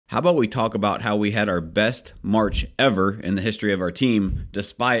how about we talk about how we had our best March ever in the history of our team,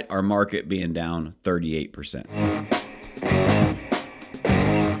 despite our market being down 38%.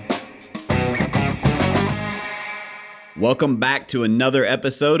 Welcome back to another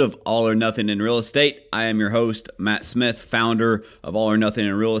episode of All or Nothing in Real Estate. I am your host, Matt Smith, founder of All or Nothing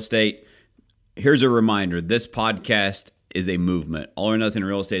in Real Estate. Here's a reminder. This podcast is a movement. All or Nothing in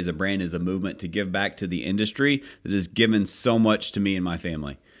Real Estate as a brand is a movement to give back to the industry that has given so much to me and my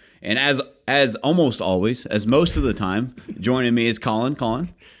family. And as almost always, as most of the time, joining me is Colin.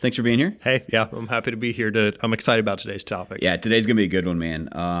 Colin, thanks for being here. Hey, yeah, I'm happy to be here. I'm excited about today's topic. Yeah, today's going to be a good one,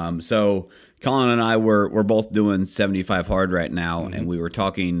 man. So Colin and I, we're both doing 75 Hard right now, and we were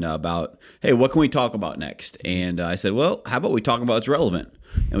talking about, hey, what can we talk about next? And I said, well, how about we talk about what's relevant?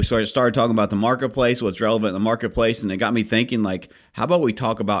 And we started talking about the marketplace, what's relevant in the marketplace, and it got me thinking, like, how about we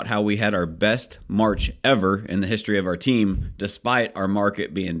talk about how we had our best March ever in the history of our team, despite our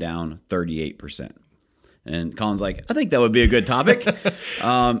market being down 38%. And Colin's like, I think that would be a good topic.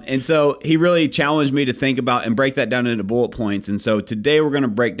 And so he really challenged me to think about and break that down into bullet points. And so today we're going to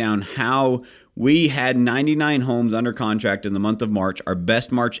break down how we had 99 homes under contract in the month of March, our best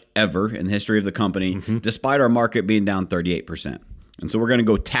March ever in the history of the company, despite our market being down 38%. And so we're going to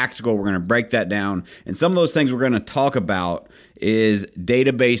go tactical. We're going to break that down. And some of those things we're going to talk about is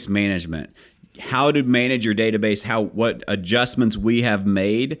database management. How to manage your database, what adjustments we have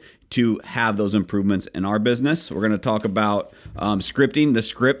made to have those improvements in our business. We're going to talk about scripting, the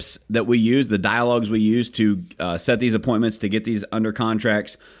scripts that we use, the dialogues we use to set these appointments, to get these under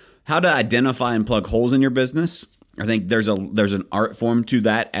contracts, how to identify and plug holes in your business. I think there's an art form to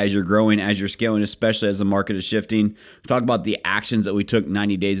that as you're growing, as you're scaling, especially as the market is shifting. We talk about the actions that we took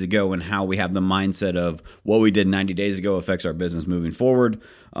 90 days ago and how we have the mindset of what we did 90 days ago affects our business moving forward.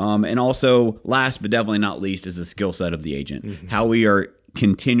 And also, last but definitely not least, is the skill set of the agent. How we are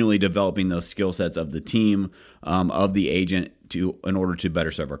continually developing those skill sets of the team, of the agent, in order to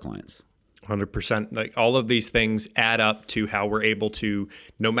better serve our clients. 100%. Like, all of these things add up to how we're able to,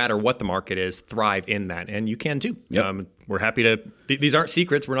 no matter what the market is, thrive in that. And you can too. Yep. We're happy to, these aren't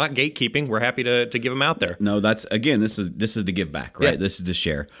secrets. We're not gatekeeping. We're happy to give them out there. No, this is to give back, right? Yeah. This is to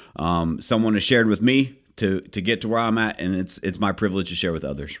share. Someone has shared with me to get to where I'm at, and it's my privilege to share with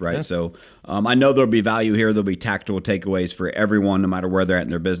others, right? Yeah. So I know there'll be value here. There'll be tactical takeaways for everyone, no matter where they're at in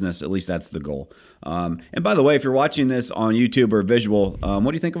their business. At least that's the goal. And by the way, if you're watching this on YouTube or visual, what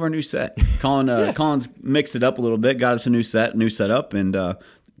do you think of our new set? Colin's mixed it up a little bit, got us a new setup, and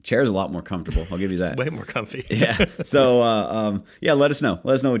chair's a lot more comfortable. I'll give you that. Way more comfy. Yeah. So, let us know.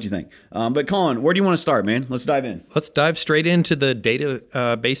 Let us know what you think. But Colin, where do you want to start, man? Let's dive in. Let's dive straight into the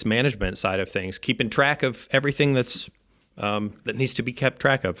database management side of things, keeping track of everything that needs to be kept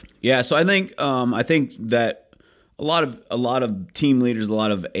track of. Yeah. So I think that a lot of team leaders, a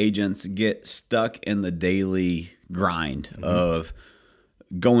lot of agents get stuck in the daily grind of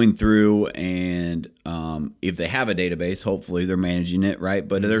going through, and if they have a database, hopefully they're managing it, right?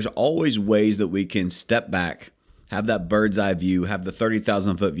 But there's always ways that we can step back, have that bird's eye view, have the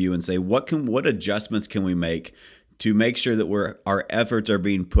 30,000 foot view, and say what adjustments can we make to make sure that our efforts are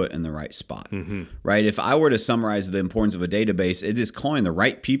being put in the right spot, right? If I were to summarize the importance of a database, it is calling the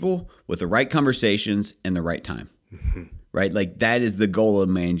right people with the right conversations in the right time. Right? Like, that is the goal of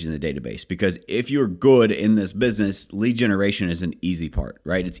managing the database, because if you're good in this business, lead generation is an easy part,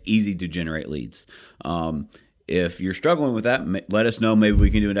 right? It's easy to generate leads. If you're struggling with that, let us know. Maybe we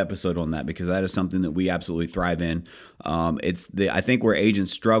can do an episode on that, because that is something that we absolutely thrive in. I think where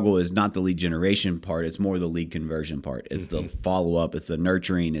agents struggle is not the lead generation part. It's more the lead conversion part. It's the follow-up. It's the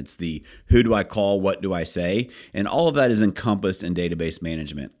nurturing. It's the who do I call? What do I say? And all of that is encompassed in database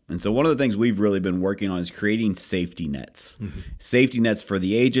management. And so one of the things we've really been working on is creating safety nets. Safety nets for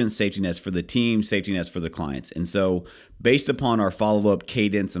the agents, safety nets for the team, safety nets for the clients. And so based upon our follow-up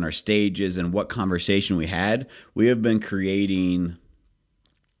cadence and our stages and what conversation we had, we have been creating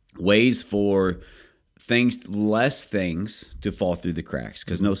ways for less things to fall through the cracks,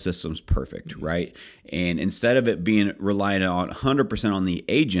 because no system's perfect, right? And instead of it being reliant on 100% on the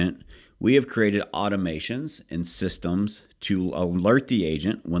agent, we have created automations and systems to alert the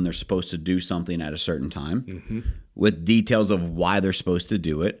agent when they're supposed to do something at a certain time, with details of why they're supposed to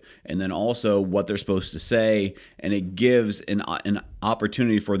do it, and then also what they're supposed to say. And it gives an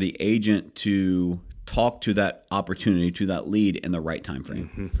opportunity for the agent to talk to that opportunity, to that lead in the right time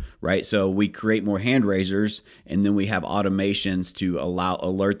frame, right? So we create more hand raisers, and then we have automations to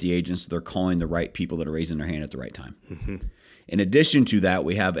alert the agents so they're calling the right people that are raising their hand at the right time. In addition to that,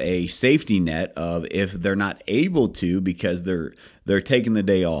 we have a safety net of if they're not able to because they're they're taking the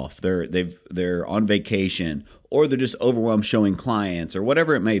day off, they're on vacation, or they're just overwhelmed showing clients or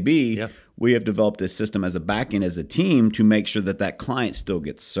whatever it may be. Yeah. We have developed this system as a backend, as a team, to make sure that that client still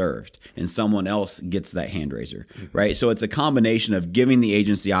gets served and someone else gets that hand raiser, right? So it's a combination of giving the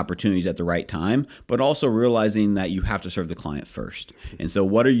agents the opportunities at the right time, but also realizing that you have to serve the client first. And so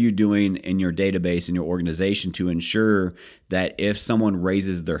what are you doing in your database, in your organization, to ensure that if someone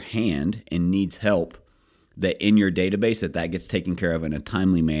raises their hand and needs help, that in your database that gets taken care of in a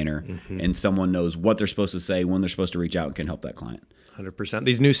timely manner, and someone knows what they're supposed to say, when they're supposed to reach out, and can help that client. 100%.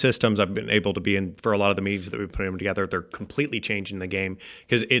 These new systems I've been able to be in for a lot of the meetings that we've put them together, they're completely changing the game,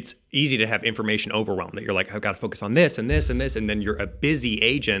 because it's easy to have information overwhelm, that you're like, I've got to focus on this and this and this, and then you're a busy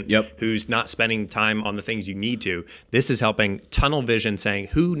agent who's not spending time on the things you need to. This is helping tunnel vision, saying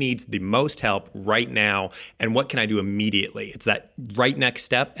who needs the most help right now and what can I do immediately. It's that right next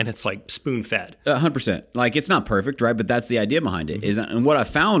step, and it's like spoon fed. 100%. Like, it's not perfect, right? But that's the idea behind it. And what I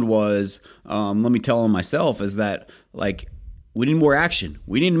found was, let me tell on myself, is that, like, we need more action.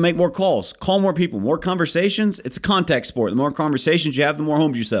 We need to make more calls, call more people, more conversations. It's a contact sport. The more conversations you have, the more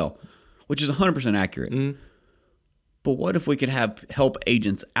homes you sell, which is 100% accurate. But what if we could help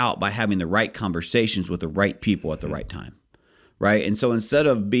agents out by having the right conversations with the right people at the right time, right? And so instead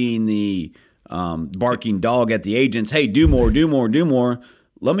of being the barking dog at the agents, hey, do more, do more, do more,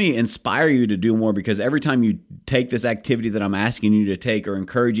 let me inspire you to do more, because every time you take this activity that I'm asking you to take or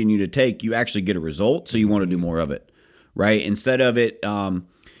encouraging you to take, you actually get a result, so you want to do more of it. Right? Instead of it, and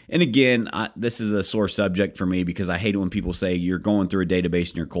again, this is a sore subject for me, because I hate it when people say you're going through a database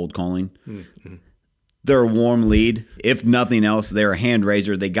and you're cold calling. They're a warm lead. If nothing else, they're a hand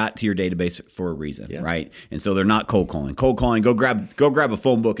raiser. They got to your database for a reason, right? And so they're not cold calling. Cold calling, go grab a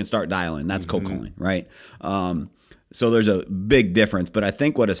phone book and start dialing. That's cold calling, right? So there's a big difference. But I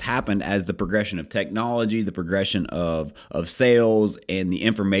think what has happened as the progression of technology, the progression of sales, and the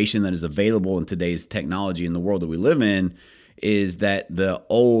information that is available in today's technology in the world that we live in, is that the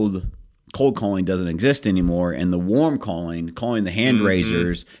old cold calling doesn't exist anymore, and the warm calling the hand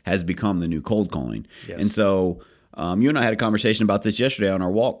raisers, has become the new cold calling. And so you and I had a conversation about this yesterday on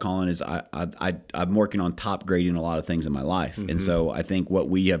our walk, Colin. Is I'm working on top grading a lot of things in my life, and so I think what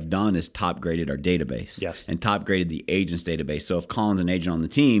we have done is top graded our database, and top graded the agent's database. So if Colin's an agent on the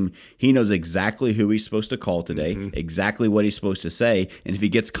team, he knows exactly who he's supposed to call today, exactly what he's supposed to say, and if he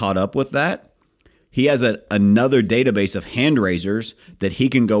gets caught up with that, he has another database of hand raisers that he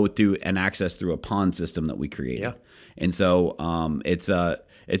can go through and access through a pond system that we created. And so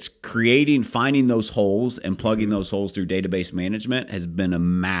it's finding those holes and plugging those holes through database management has been a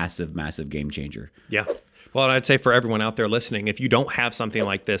massive, massive game changer. Yeah. Well, and I'd say for everyone out there listening, if you don't have something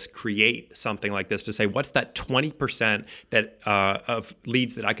like this, create something like this to say, what's that 20% that of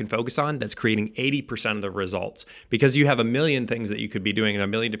leads that I can focus on that's creating 80% of the results? Because you have a million things that you could be doing and a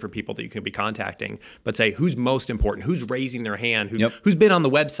million different people that you could be contacting, but say, who's most important? Who's raising their hand? Who's been on the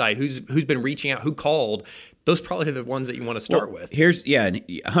website? Who's been reaching out? Who called? Those probably are the ones that you want to start with.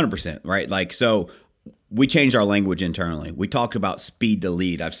 100%, right? Like, so we changed our language internally. We talked about speed to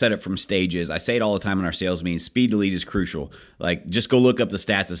lead. I've said it from stages. I say it all the time in our sales meetings. Speed to lead is crucial. Like, just go look up the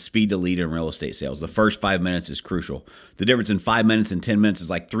stats of speed to lead in real estate sales. The first 5 minutes is crucial. The difference in 5 minutes and 10 minutes is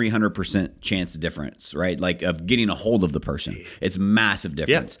like 300% chance difference, right? Like, of getting a hold of the person. It's massive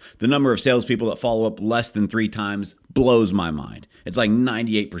difference. The number of salespeople that follow up less than 3 times blows my mind. It's like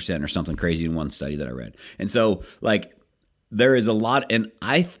 98% or something crazy in one study that I read. And so, like, there is a lot, and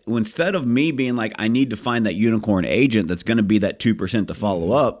instead of me being like, I need to find that unicorn agent that's going to be that 2% to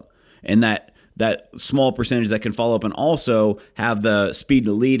follow up, and that small percentage that can follow up and also have the speed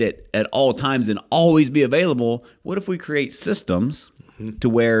to lead at all times and always be available, what if we create systems to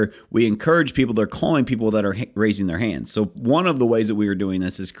where we encourage people, they're calling people that are raising their hands? So one of the ways that we are doing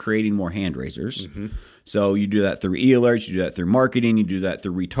this is creating more hand raisers. So you do that through e-alerts, you do that through marketing, you do that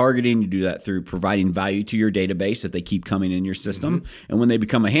through retargeting, you do that through providing value to your database that they keep coming in your system. And when they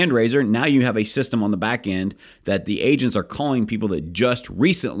become a hand raiser, now you have a system on the back end that the agents are calling people that just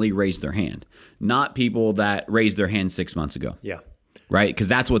recently raised their hand, not people that raised their hand 6 months ago. Right? Because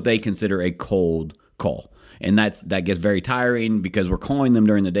that's what they consider a cold call. And that gets very tiring, because we're calling them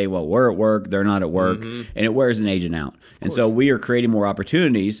during the day while we're at work, they're not at work, and it wears an agent out. And so we are creating more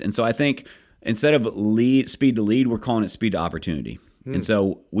opportunities. And so I think instead of speed to lead, we're calling it speed to opportunity. And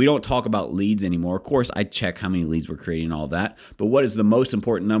so we don't talk about leads anymore. Of course, I check how many leads we're creating and all that. But what is the most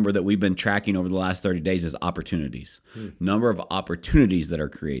important number that we've been tracking over the last 30 days is opportunities. Number of opportunities that are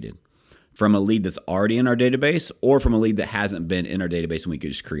created. from a lead that's already in our database or from a lead that hasn't been in our database and we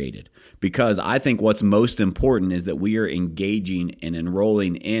could just create it. Because I think what's most important is that we are engaging and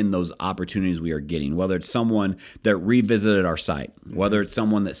enrolling in those opportunities we are getting, whether it's someone that revisited our site, whether it's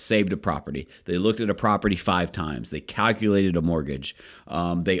someone that saved a property, they looked at a property 5 times, they calculated a mortgage,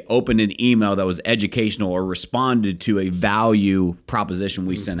 they opened an email that was educational or responded to a value proposition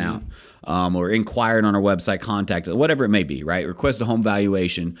we sent out. Or inquired on our website, contacted, whatever it may be, right? Request a home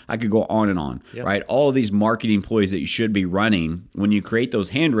valuation. I could go on and on, right? All of these marketing employees that you should be running, when you create those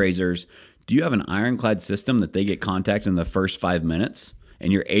hand raisers, do you have an ironclad system that they get contacted in the first 5 minutes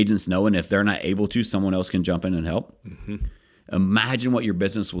and your agents know, and if they're not able to, someone else can jump in and help? Imagine what your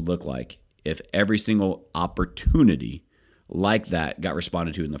business would look like if every single opportunity like that got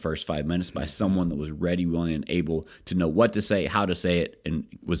responded to in the first 5 minutes by someone that was ready, willing, and able to know what to say, how to say it, and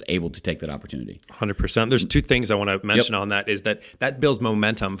was able to take that opportunity. 100%. There's 2 things I want to mention on that is that builds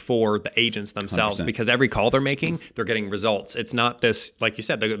momentum for the agents themselves 100%. Because every call they're making, they're getting results. It's not this, like you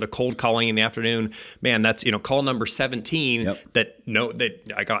said, the cold calling in the afternoon. Man, that's call number 17 that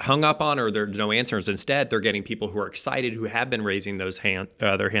I got hung up on or there's no answers. Instead, they're getting people who are excited, who have been raising those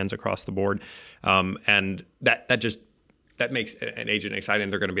their hands across the board, and that makes an agent excited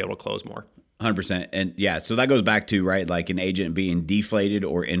and they're going to be able to close more. 100%. And yeah, so that goes back to, right, like an agent being deflated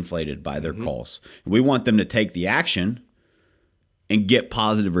or inflated by their calls. We want them to take the action and get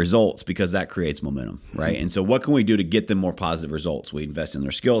positive results because that creates momentum, right? And so what can we do to get them more positive results? We invest in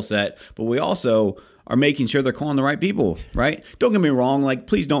their skill set, but we also are making sure they're calling the right people, right? Don't get me wrong. Like,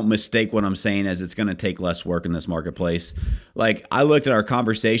 please don't mistake what I'm saying as it's going to take less work in this marketplace. Like, I looked at our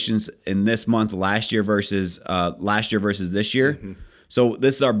conversations in this month last year versus this year. So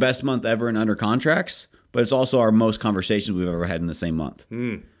this is our best month ever in under contracts, but it's also our most conversations we've ever had in the same month.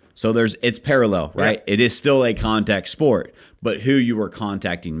 So it's parallel, right? It is still a contact sport, but who you are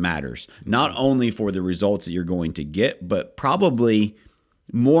contacting matters. Not only for the results that you're going to get, but probably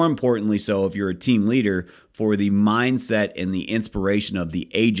more importantly so if you're a team leader, for the mindset and the inspiration of the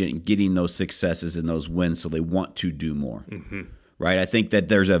agent getting those successes and those wins so they want to do more. Right? I think that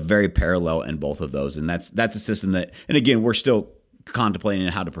there's a very parallel in both of those. And that's a system that, and again, we're still contemplating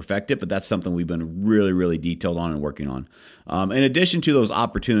how to perfect it, but that's something we've been really, really detailed on and working on. In addition to those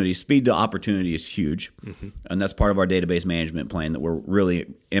opportunities, speed to opportunity is huge. And that's part of our database management plan that we're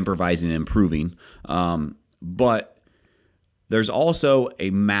really improvising and improving. But there's also a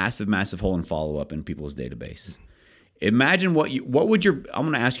massive, massive hole in follow-up in people's database. Imagine I'm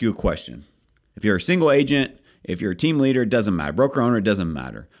going to ask you a question. If you're a single agent, if you're a team leader, it doesn't matter. Broker owner, it doesn't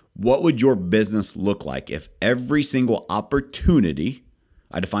matter. What would your business look like if every single opportunity,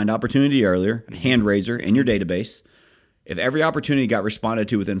 I defined opportunity earlier, hand raiser in your database, if every opportunity got responded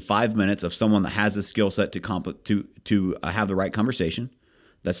to within 5 minutes of someone that has the skill set to have the right conversation?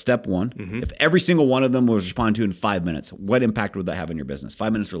 That's step one. If every single one of them was responded to in 5 minutes, what impact would that have on your business?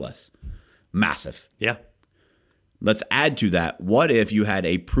 5 minutes or less? Massive. Yeah. Let's add to that. What if you had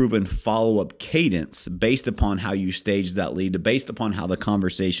a proven follow-up cadence based upon how you staged that lead, based upon how the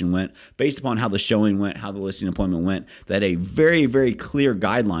conversation went, based upon how the showing went, how the listing appointment went, that a very, very clear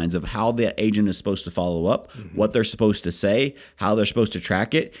guidelines of how that agent is supposed to follow up, what they're supposed to say, how they're supposed to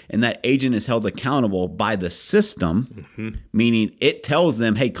track it, and that agent is held accountable by the system, meaning it tells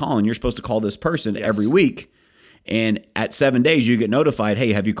them, hey, Colin, you're supposed to call this person every week. And at 7 days, you get notified,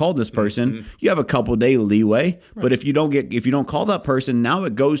 hey, have you called this person? You have a couple day leeway. But if you don't call that person, now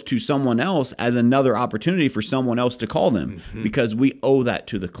it goes to someone else as another opportunity for someone else to call them because we owe that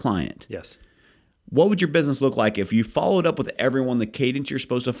to the client. Yes. What would your business look like if you followed up with everyone the cadence you're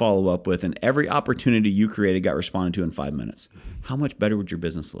supposed to follow up with and every opportunity you created got responded to in 5 minutes? How much better would your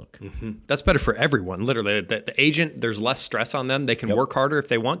business look? That's better for everyone. Literally, the agent, there's less stress on them. They can work harder if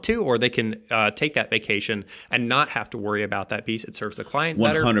they want to, or they can take that vacation and not have to worry about that piece. It serves the client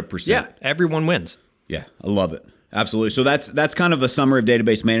better. 100%. Yeah, everyone wins. Yeah, I love it. Absolutely. So that's kind of a summary of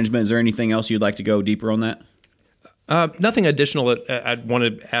database management. Is there anything else you'd like to go deeper on that? Nothing additional that I'd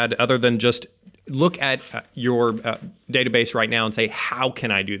want to add other than just look at your database right now and say, how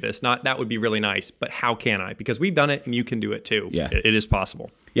can I do this? Not that would be really nice, but how can I? Because we've done it and you can do it too. Yeah. It is possible.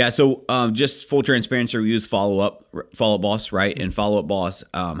 Yeah, so just full transparency, we use Follow Up Boss, right? And Follow Up Boss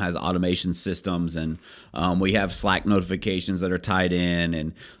has automation systems, and we have Slack notifications that are tied in,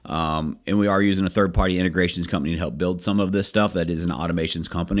 and we are using a third-party integrations company to help build some of this stuff. That is an automations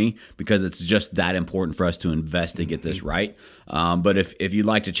company because it's just that important for us to invest to get this right. But if you'd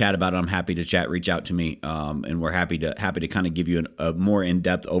like to chat about it, I'm happy to chat. Reach out to me, and we're happy to kind of give you a more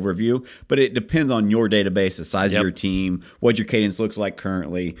in-depth overview. But it depends on your database, the size of your team, what your cadence looks like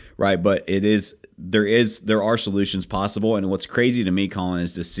currently. Right, but there are solutions possible, and what's crazy to me, Colin,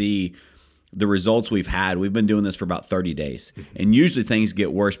 is to see the results we've had, we've been doing this for about 30 days. And usually things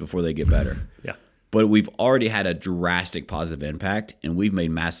get worse before they get better. Yeah. But we've already had a drastic positive impact, and we've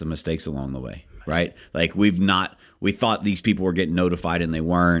made massive mistakes along the way, right? Like we thought these people were getting notified and they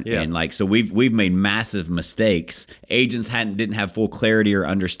weren't. Yeah. And like, so we've made massive mistakes. Agents didn't have full clarity or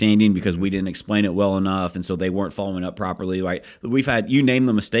understanding because we didn't explain it well enough. And so they weren't following up properly. Right. We've had, you name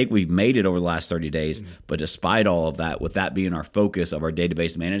the mistake, we've made it over the last 30 days. But despite all of that, with that being our focus of our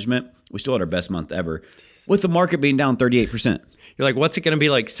database management, we still had our best month ever with the market being down 38%. You're like, what's it going to be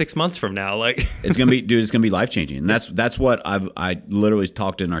like 6 months from now? Like, it's gonna be, dude. It's gonna be life changing, and that's what I literally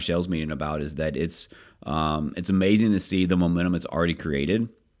talked in our sales meeting about. Is that it's amazing to see the momentum it's already created,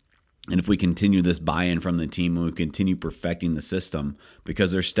 and if we continue this buy-in from the team and we continue perfecting the system,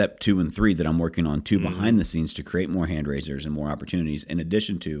 because there's step 2 and 3 that I'm working on too behind the scenes to create more hand raisers and more opportunities, in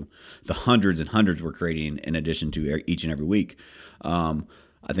addition to the hundreds and hundreds we're creating in addition to each and every week.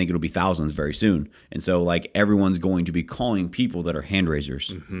 I think it'll be thousands very soon. And so like everyone's going to be calling people that are hand raisers.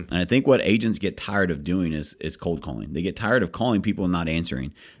 And I think what agents get tired of doing is cold calling. They get tired of calling people and not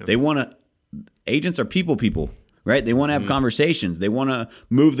answering. Yep. Agents are people, right? They want to have conversations. They want to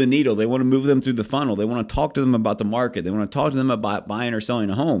move the needle. They want to move them through the funnel. They want to talk to them about the market. They want to talk to them about buying or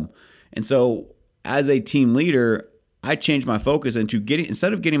selling a home. And so as a team leader, I changed my focus into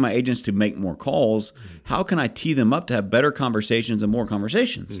instead of getting my agents to make more calls, how can I tee them up to have better conversations and more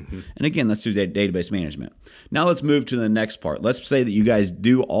conversations? And again, that's through database management. Now let's move to the next part. Let's say that you guys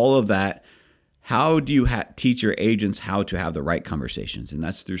do all of that. How do you teach your agents how to have the right conversations? And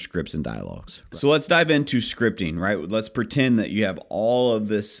that's through scripts and dialogues. Right. So let's dive into scripting, right? Let's pretend that you have all of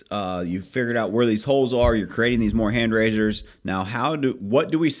this, you've figured out where these holes are, you're creating these more hand raisers. Now,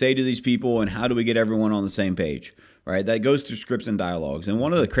 what do we say to these people, and how do we get everyone on the same page? Right, that goes through scripts and dialogues. And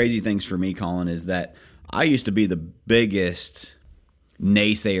one of the crazy things for me, Colin, is that I used to be the biggest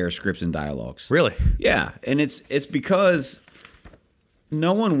naysayer of scripts and dialogues. Really? Yeah, and it's because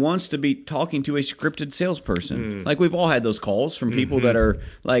no one wants to be talking to a scripted salesperson. Like we've all had those calls from people that are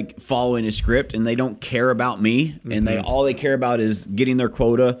like following a script and they don't care about me, and all they care about is getting their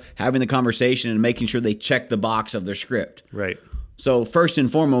quota, having the conversation, and making sure they check the box of their script. Right. So first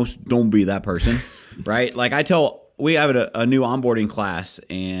and foremost, don't be that person, right? Like we have a new onboarding class,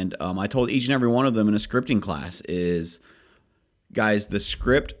 and I told each and every one of them in a scripting class is, guys, the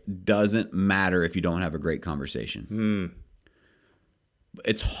script doesn't matter if you don't have a great conversation.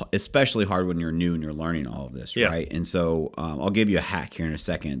 It's especially hard when you're new and you're learning all of this, right? And so I'll give you a hack here in a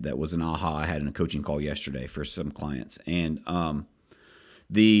second. That was an aha I had in a coaching call yesterday for some clients. And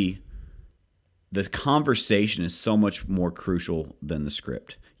the conversation is so much more crucial than the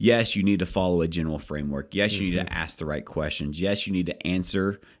script. Yes, you need to follow a general framework. Yes, you need to ask the right questions. Yes, you need to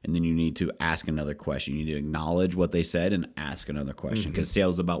answer, and then you need to ask another question. You need to acknowledge what they said and ask another question, because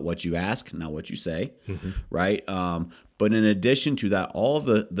sales is about what you ask, not what you say, right? But in addition to that, all of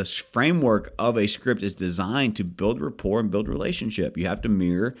the framework of a script is designed to build rapport and build relationship. You have to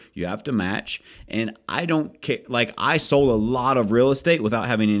mirror, you have to match, and I don't care. Like I sold a lot of real estate without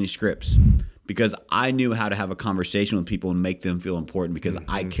having any scripts, because I knew how to have a conversation with people and make them feel important, because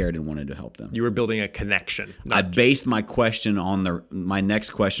I cared and wanted to help them. You were building a connection. I based my question on my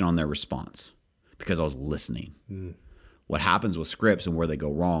next question on their response, because I was listening. What happens with scripts and where they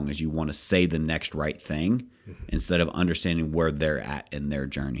go wrong is you want to say the next right thing instead of understanding where they're at in their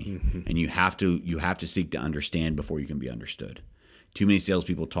journey. And you have to seek to understand before you can be understood. Too many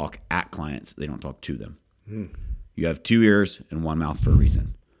salespeople talk at clients; they don't talk to them. You have 2 ears and 1 mouth for a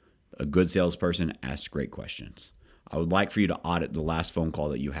reason. A good salesperson asks great questions. I would like for you to audit the last phone call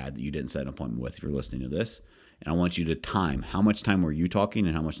that you had that you didn't set an appointment with if you're listening to this. And I want you to time how much time were you talking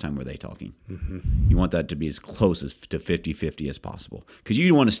and how much time were they talking. You want that to be as close as to 50-50 as possible, because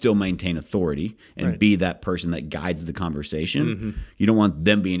you want to still maintain authority and be that person that guides the conversation. You don't want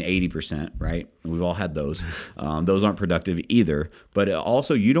them being 80%, right? We've all had those. Those aren't productive either. But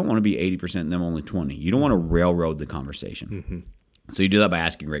also, you don't want to be 80% and them only 20. You don't want to railroad the conversation. So you do that by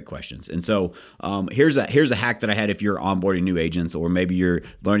asking great questions. And so here's a hack that I had if you're onboarding new agents, or maybe you're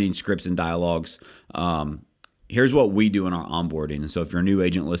learning scripts and dialogues. Here's what we do in our onboarding. And so if you're a new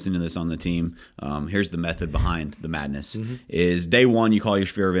agent listening to this on the team, here's the method behind the madness. Is day 1, you call your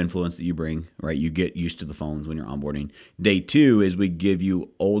sphere of influence that you bring, right? You get used to the phones when you're onboarding. Day 2 is we give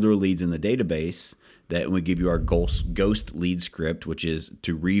you older leads in the database, that we give you our ghost lead script, which is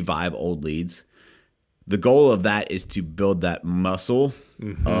to revive old leads. The goal of that is to build that muscle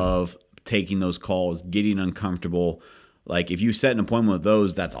of taking those calls, getting uncomfortable. Like if you set an appointment with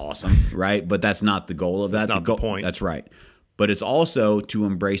those, that's awesome, right? But that's not the goal of that. That's not the point. That's right. But it's also to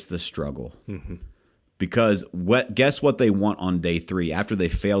embrace the struggle. because guess what they want on day 3 after they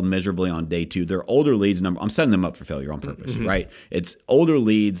failed miserably on day 2? They're older leads. I'm setting them up for failure on purpose, right? It's older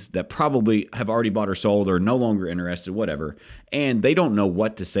leads that probably have already bought or sold or no longer interested, whatever, and they don't know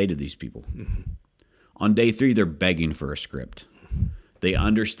what to say to these people. On day 3, they're begging for a script.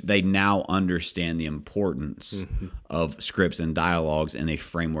 They now understand the importance of scripts and dialogues in a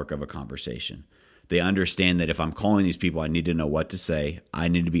framework of a conversation. They understand that if I'm calling these people, I need to know what to say. I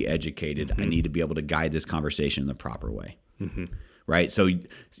need to be educated. I need to be able to guide this conversation in the proper way. Right? So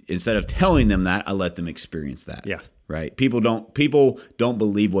instead of telling them that, I let them experience that. Yeah. Right? People don't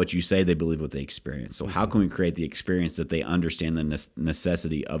believe what you say, they believe what they experience. So how can we create the experience that they understand the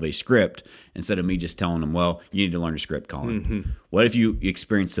necessity of a script instead of me just telling them, well, you need to learn a script, Colin. What if you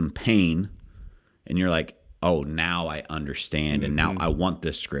experience some pain and you're like, oh, now I understand, and now I want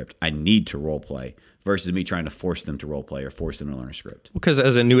this script. I need to role play, versus me trying to force them to role play or force them to learn a script. Because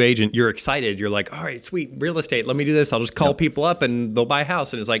as a new agent, you're excited. You're like, all right, sweet, real estate. Let me do this. I'll just call people up and they'll buy a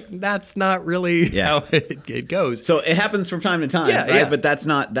house. And it's like, that's not really how it goes. So it happens from time to time, right? But that's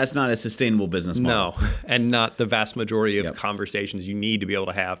not a sustainable business model. No, and not the vast majority of conversations you need to be able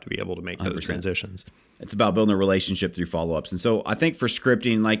to make those 100%. transitions. It's about building a relationship through follow-ups. And so I think for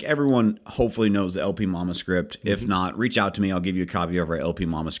scripting, like everyone hopefully knows the LP Mama script. If not, reach out to me. I'll give you a copy of our LP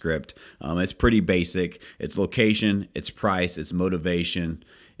Mama script. It's pretty basic. It's location, it's price, it's motivation,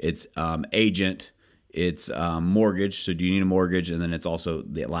 it's agent, it's mortgage. So do you need a mortgage? And then it's also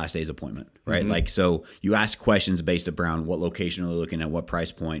the last day's appointment, right? Like, so you ask questions based around what location are they looking at, what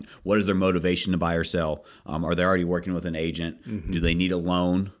price point, what is their motivation to buy or sell? Are they already working with an agent? Do they need a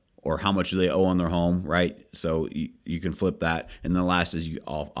loan? Or how much do they owe on their home, right? So you can flip that. And then the last is you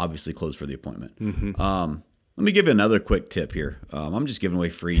obviously close for the appointment. Let me give you another quick tip here. I'm just giving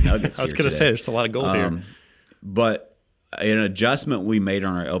away free nuggets I was going to say, there's a lot of gold here. But an adjustment we made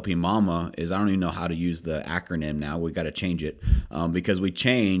on our LP Mama is, I don't even know how to use the acronym now. We got to change it because we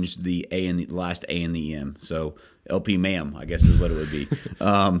changed the A and the last A and the M. So LP Ma'am, I guess is what it would be.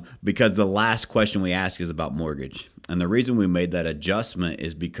 Because the last question we ask is about mortgage. And the reason we made that adjustment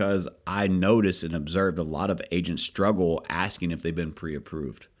is because I noticed and observed a lot of agents struggle asking if they've been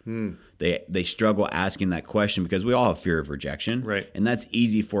pre-approved. They struggle asking that question because we all have fear of rejection. Right. And that's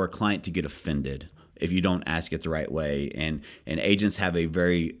easy for a client to get offended if you don't ask it the right way. And agents have a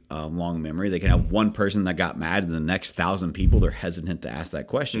very long memory. They can have one person that got mad and the next 1,000 people, they're hesitant to ask that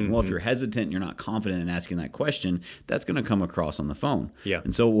question. Well, if you're hesitant and you're not confident in asking that question, that's going to come across on the phone. Yeah.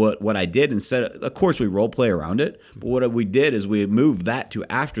 And so what I did instead, of course we role play around it, but what we did is we moved that to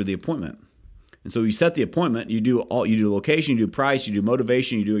after the appointment. And so you set the appointment, you do location, you do price, you do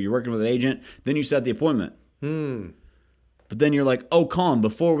motivation, you're working with an agent, then you set the appointment. But then you're like, oh, Colin,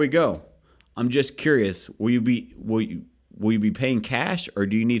 before we go, I'm just curious, will you be paying cash or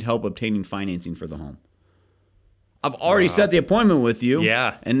do you need help obtaining financing for the home? I've already set the appointment with you.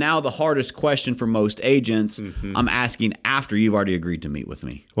 Yeah. And now the hardest question for most agents, I'm asking after you've already agreed to meet with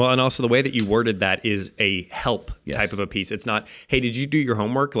me. Well, and also the way that you worded that is a help type of a piece. It's not, hey, did you do your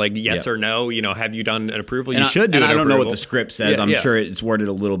homework? Like yes or no, have you done an approval? You should do an approval. And I don't know what the script says. I'm sure it's worded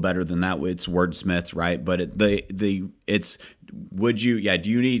a little better than that. It's wordsmithed, right? But it's will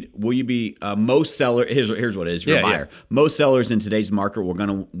you be most seller here's what it is. You're a buyer. Most sellers in today's market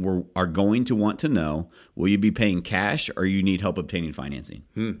are going to want to know, will you be paying cash or you need help obtaining financing?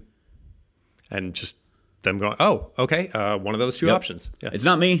 And just them going, oh, okay, one of those two options. Yeah. It's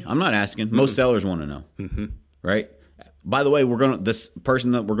not me. I'm not asking. Most sellers want to know. Right? By the way, this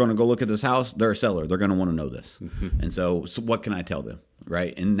person that we're going to go look at this house, they're a seller. They're going to want to know this. And so what can I tell them?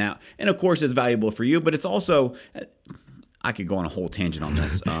 Right? And of course it's valuable for you, but it's also, I could go on a whole tangent on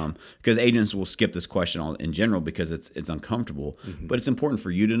this because agents will skip this question in general because it's uncomfortable. But it's important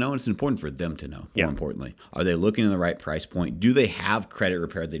for you to know, and it's important for them to know. More importantly, are they looking at the right price point? Do they have credit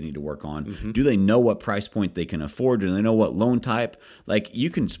repair they need to work on? Do they know what price point they can afford? Do they know what loan type? Like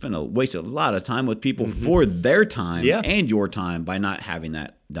you can waste a lot of time with people for their time and your time by not having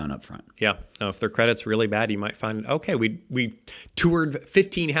that done up front. Yeah. Now, if their credit's really bad, you might find, okay, we toured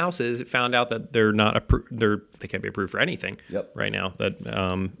 15 houses, found out that they're not they can't be approved for anything right now. That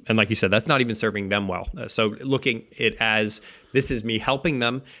and like you said, that's not even serving them well. So looking it as this is me helping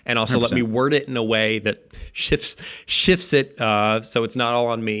them, and also 100%. Let me word it in a way that shifts it so it's not all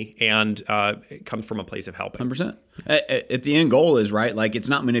on me, and it comes from a place of helping. 100%. At the end goal is right. Like it's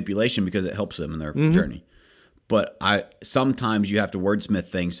not manipulation because it helps them in their journey. But sometimes you have to wordsmith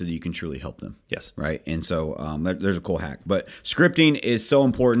things so that you can truly help them. Yes. Right. And so there's a cool hack. But scripting is so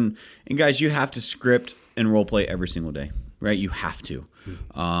important. And guys, you have to script and role play every single day. Right. You have to.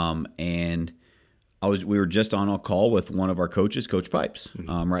 And we were just on a call with one of our coaches, Coach Pipes,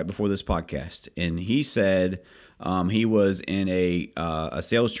 right before this podcast, and he said he was in a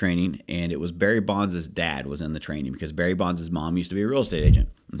sales training, and it was Barry Bonds' dad was in the training because Barry Bonds' mom used to be a real estate agent,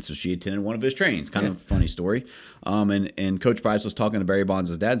 and so she attended one of his trainings. Kind of a funny story. And Coach Pipes was talking to Barry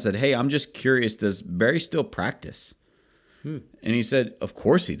Bonds' dad and said, "Hey, I'm just curious, does Barry still practice?" And he said, "Of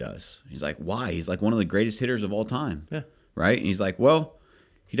course he does." He's like, "Why?" He's like one of the greatest hitters of all time. Yeah. Right? And he's like, "Well,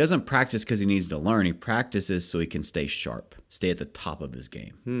 he doesn't practice because he needs to learn. He practices so he can stay sharp, stay at the top of his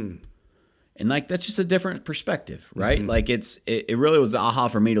game." And like that's just a different perspective, right? Like it really was aha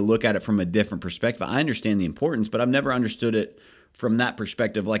for me to look at it from a different perspective. I understand the importance, but I've never understood it from that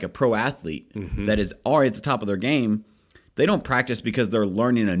perspective. Like a pro athlete that is already at the top of their game, they don't practice because they're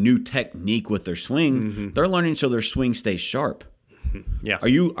learning a new technique with their swing. They're learning so their swing stays sharp. Yeah. Are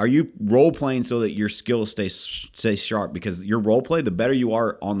you role playing so that your skills stay sharp? Because your role play, the better you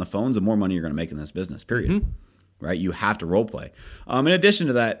are on the phones, the more money you're going to make in this business. Period. Right? You have to role play. In addition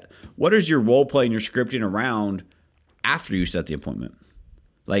to that, what is your role play and your scripting around after you set the appointment?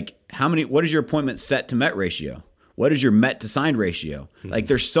 Like what is your appointment set to met ratio? What is your met to signed ratio? Like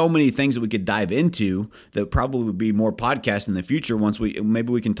there's so many things that we could dive into that probably would be more podcasts in the future once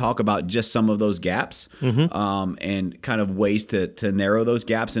maybe we can talk about just some of those gaps and kind of ways to narrow those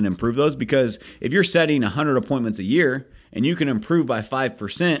gaps and improve those. Because if you're setting 100 appointments a year and you can improve by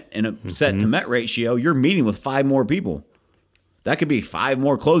 5% in a set to met ratio, you're meeting with 5 more people. That could be 5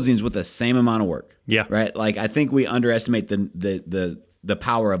 more closings with the same amount of work. Yeah. Right? Like I think we underestimate the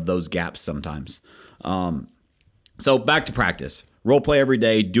power of those gaps sometimes. So back to practice. Role play every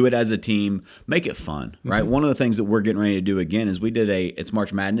day. Do it as a team. Make it fun, right? One of the things that we're getting ready to do again is it's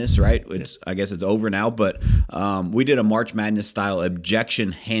March Madness, right? I guess it's over now, but we did a March Madness style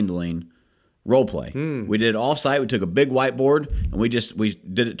objection handling role play. We did it offsite. We took a big whiteboard and we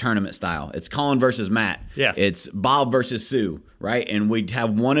did it tournament style. It's Colin versus Matt. Yeah. It's Bob versus Sue, right? And we'd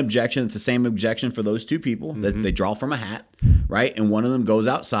have one objection. It's the same objection for those 2 people that they draw from a hat, right? And one of them goes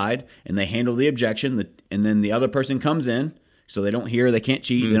outside and they handle the objection, and then the other person comes in so they don't hear, they can't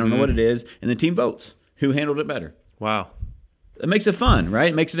cheat, they don't know what it is, and the team votes who handled it better. Wow. It makes it fun, right?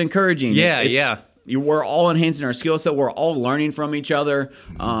 It makes it encouraging. Yeah. We're all enhancing our skill set. We're all learning from each other,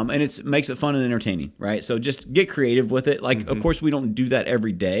 and it makes it fun and entertaining, right? So just get creative with it. Like, of course, we don't do that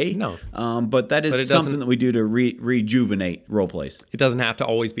every day. No. But that is something that we do to rejuvenate role plays. It doesn't have to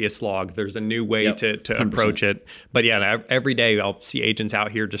always be a slog. There's a new way to approach it. But yeah, every day I'll see agents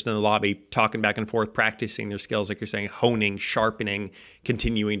out here just in the lobby talking back and forth, practicing their skills, like you're saying, honing, sharpening,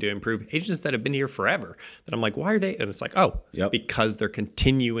 continuing to improve. Agents that have been here forever that I'm like, why are they? And it's like, because they're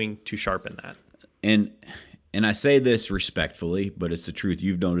continuing to sharpen that. And I say this respectfully, but it's the truth.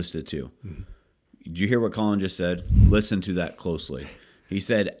 You've noticed it too. Did you hear what Colin just said? Listen to that closely. He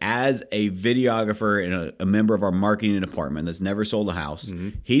said, as a videographer and a member of our marketing department that's never sold a house,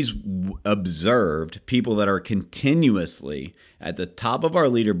 he's observed people that are continuously at the top of our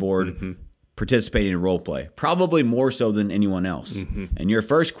leaderboard participating in role play, probably more so than anyone else. And your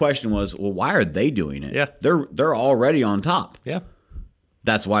first question was, well, why are they doing it? Yeah. They're already on top. Yeah.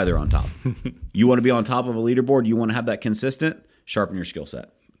 That's why they're on top. You want to be on top of a leaderboard. You want to have that consistent. Sharpen your skill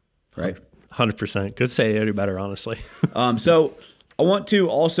set, right? 100%. Could say any better, honestly. So I want to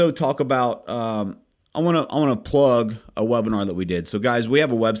also talk about. I want to plug a webinar that we did. So guys, we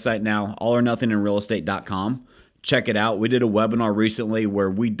have a website now, allornothinginrealestate.com. Check it out. We did a webinar recently where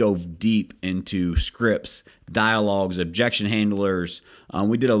we dove deep into scripts, dialogues, objection handlers.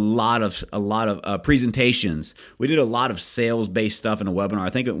 We did a lot of presentations. We did a lot of sales-based stuff in a webinar. I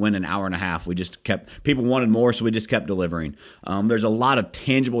think it went an hour and a half. We just people wanted more, so we just kept delivering. There's a lot of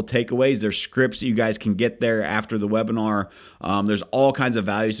tangible takeaways. There's scripts that you guys can get there after the webinar. There's all kinds of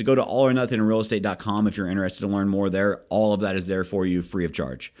value. So go to allornothinginrealestate.com if you're interested to learn more there. All of that is there for you free of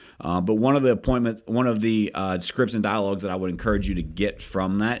charge. But one of the scripts and dialogues that I would encourage you to get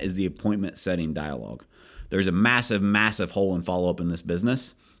from that is the appointment setting dialogue. There's a massive, massive hole in follow-up in this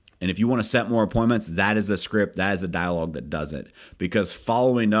business. And if you want to set more appointments, that is the script, that is the dialogue that does it. Because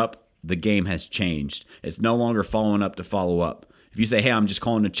following up, the game has changed. It's no longer following up to follow up. If you say, hey, I'm just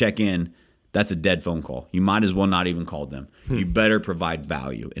calling to check in, that's a dead phone call. You might as well not even call them. You better provide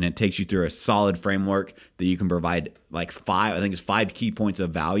value. And it takes you through a solid framework that you can provide like 5 key points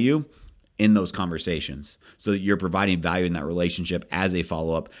of value in those conversations so that you're providing value in that relationship as a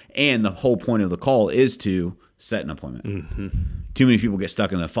follow-up. And the whole point of the call is to set an appointment. Too many people get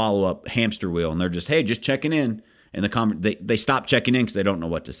stuck in the follow-up hamster wheel and they're just, hey, just checking in. And they stop checking in because they don't know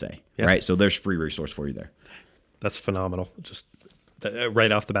what to say, right? So there's free resource for you there. That's phenomenal. Just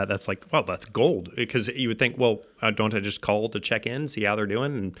right off the bat, that's like, well, that's gold, because you would think, well, don't I just call to check in, see how they're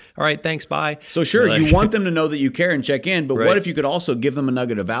doing, and all right, thanks, bye. So sure, you want them to know that you care and check in, but Right. what if you could also give them a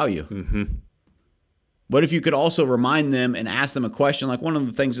nugget of value? Mm-hmm. What if you could also remind them and ask them a question? Like one of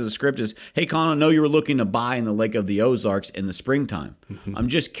the things of the script is, hey, Colin, I know you were looking to buy in the Lake of the Ozarks in the springtime. I'm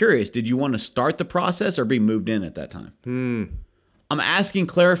just curious, did you want to start the process or be moved in at that time? I'm asking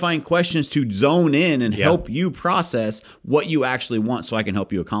clarifying questions to zone in and help you process what you actually want so I can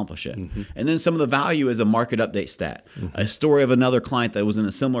help you accomplish it. And then some of the value is a market update stat, a story of another client that was in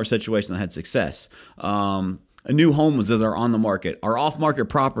a similar situation that had success. A new homes that are on the market, our off-market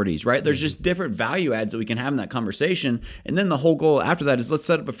properties, right? There's just different value adds that we can have in that conversation. And then the whole goal after that is let's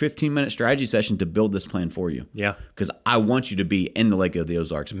set up a 15-minute strategy session to build this plan for you. Yeah. Because I want you to be in the Lake of the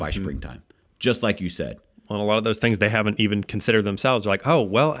Ozarks by springtime, just like you said. Well, a lot of those things they haven't even considered themselves. They're like, oh,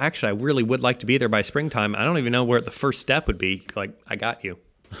 well, actually, I really would like to be there by springtime. I don't even know where the first step would be. Like, I got you.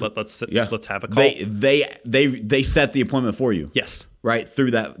 Let's have a call. They set the appointment for you. Yes. Right?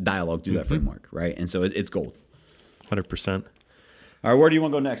 Through that dialogue, through that framework, right? And so it's gold. 100%. All right, where do you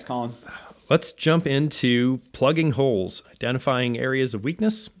want to go next, Colin? Let's jump into plugging holes, identifying areas of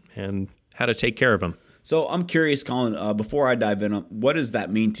weakness, and how to take care of them. So I'm curious, Colin, before I dive in, what does that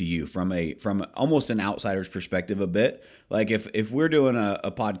mean to you from almost an outsider's perspective a bit? Like if we're doing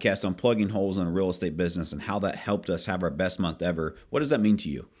a podcast on plugging holes in a real estate business and how that helped us have our best month ever, what does that mean to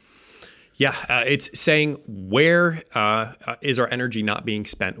you? Yeah, it's saying where is our energy not being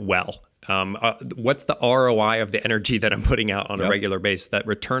spent well? What's the ROI of the energy that I'm putting out on a regular basis? That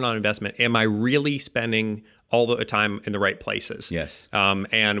return on investment. Am I really spending all the time in the right places? Yes.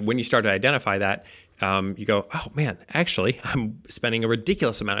 And when you start to identify that, you go, oh man, actually, I'm spending a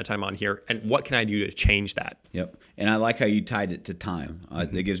ridiculous amount of time on here. And what can I do to change that? Yep. And I like how you tied it to time.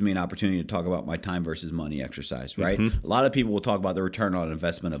 It gives me an opportunity to talk about my time versus money exercise, right? A lot of people will talk about the return on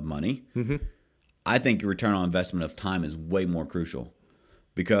investment of money. I think return on investment of time is way more crucial.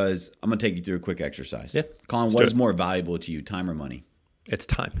 Because I'm going to take you through a quick exercise. Yeah. Colin, what is more valuable to you, time or money? It's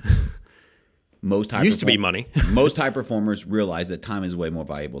time. Most high Used to be money. Most high performers realize that time is way more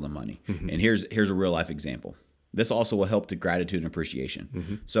valuable than money. And here's a real life example. This also will help to gratitude and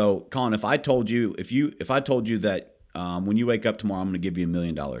appreciation. So, Colin, if I told you that when you wake up tomorrow, I'm going to give you $1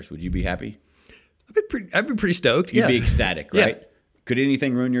 million, would you be happy? I'd be pretty stoked. You'd be ecstatic, right? Yeah. Could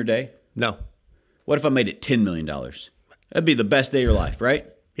anything ruin your day? No. What if I made it $10 million? That'd be the best day of your life, right?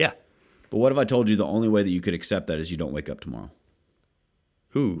 Yeah. But what if I told you the only way that you could accept that is you don't wake up tomorrow?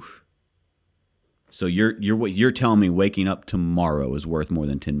 Ooh. So you're telling me waking up tomorrow is worth more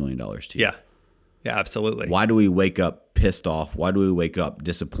than $10 million to you? Yeah. Yeah, absolutely. Why do we wake up pissed off? Why do we wake up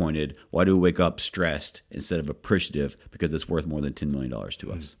disappointed? Why do we wake up stressed instead of appreciative? Because it's worth more than $10 million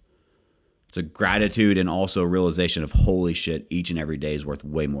to us. It's a gratitude and also a realization of holy shit, each and every day is worth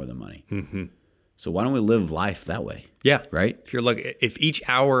way more than money. So why don't we live life that way? Yeah. Right? If each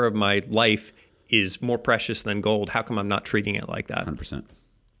hour of my life is more precious than gold, how come I'm not treating it like that? 100%.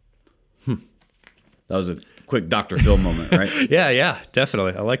 That was a quick Dr. Phil moment, right? Yeah,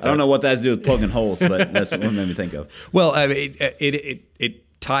 definitely. I like that. I don't know what that has to do with plugging holes, but that's what it made me think of. Well, I mean, it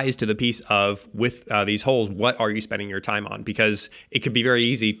ties to the piece of with these holes, what are you spending your time on? Because it could be very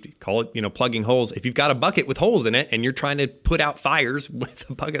easy to call it, plugging holes. If you've got a bucket with holes in it and you're trying to put out fires with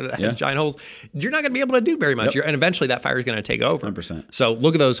a bucket that has giant holes, you're not going to be able to do very much. And eventually that fire is going to take over. 100%. So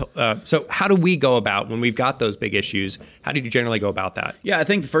look at those. So how do we go about when we've got those big issues? How do you generally go about that? Yeah, I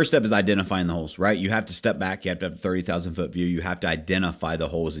think the first step is identifying the holes, right? You have to step back. You have to have a 30,000 foot view. You have to identify the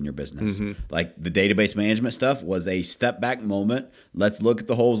holes in your business. Like the database management stuff was a step back moment. Let's look at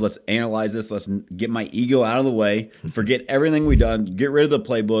the holes. Let's analyze this. Let's get my ego out of the way. Forget everything we've done. Get rid of the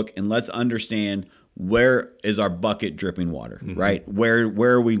playbook and let's understand where is our bucket dripping water, right? Where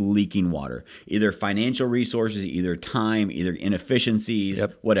are we leaking water? Either financial resources, either time, either inefficiencies,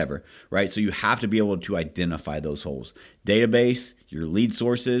 whatever, right? So you have to be able to identify those holes. Database, your lead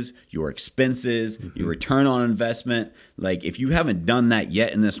sources, your expenses, your return on investment. Like if you haven't done that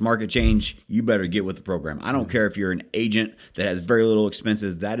yet in this market change, you better get with the program. I don't care if you're an agent that has very little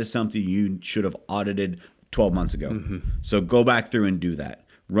expenses. That is something you should have audited 12 months ago. So go back through and do that.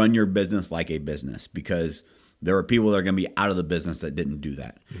 Run your business like a business because there are people that are going to be out of the business that didn't do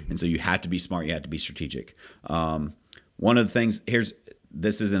that. And so you have to be smart. You have to be strategic. One of the things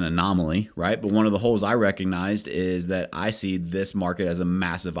this is an anomaly, right? But one of the holes I recognized is that I see this market as a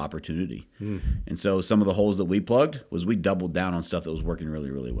massive opportunity. And so some of the holes that we plugged was we doubled down on stuff that was working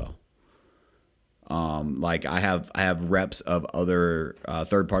really, really well. Like I have reps of other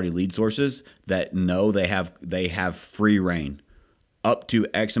third-party lead sources that know they have free reign up to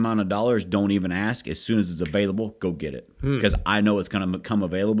X amount of dollars, don't even ask. As soon as it's available, go get it. Because I know it's going to become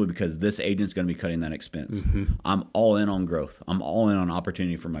available because this agent's going to be cutting that expense. I'm all in on growth. I'm all in on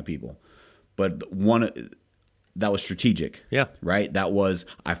opportunity for my people. But that was strategic. Yeah. Right? That was,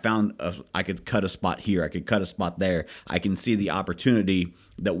 I found I could cut a spot here. I could cut a spot there. I can see the opportunity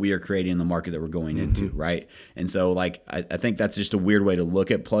that we are creating in the market that we're going into. Right? And so like, I think that's just a weird way to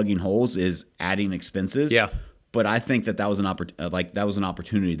look at plugging holes is adding expenses. Yeah. But I think that was an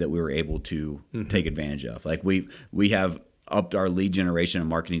opportunity that we were able to take advantage of. Like we have upped our lead generation and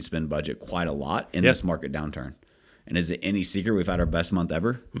marketing spend budget quite a lot in this market downturn. And is it any secret we've had our best month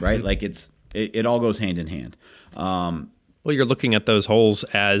ever? Right? Like it all goes hand in hand. Well, you're looking at those holes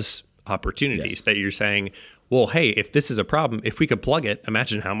as opportunities that you're saying, well, hey, if this is a problem, if we could plug it,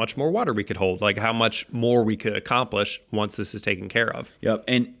 imagine how much more water we could hold, like how much more we could accomplish once this is taken care of. Yep.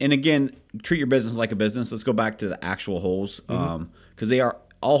 And again, treat your business like a business. Let's go back to the actual holes, because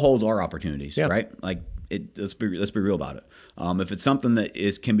all holes are opportunities, right? Like let's be real about it. If it's something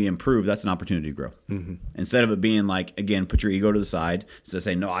that can be improved, that's an opportunity to grow. Instead of it being like, again, put your ego to the side, so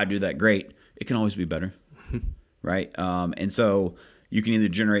say, no, I do that great. It can always be better, right? And so you can either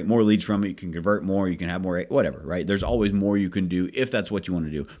generate more leads from it, you can convert more, you can have more, whatever, right? There's always more you can do if that's what you want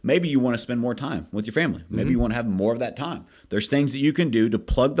to do. Maybe you want to spend more time with your family. Maybe you want to have more of that time. There's things that you can do to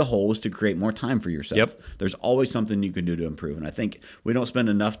plug the holes to create more time for yourself. Yep. There's always something you can do to improve. And I think we don't spend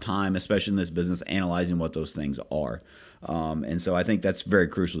enough time, especially in this business, analyzing what those things are. And so I think that's very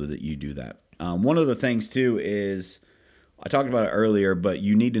crucial that you do that. One of the things too is, I talked about it earlier, but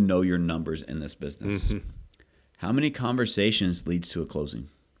you need to know your numbers in this business. How many conversations leads to a closing?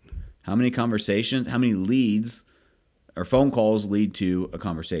 How many leads or phone calls lead to a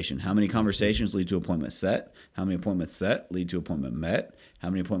conversation? How many conversations lead to appointment set? How many appointments set lead to appointment met? How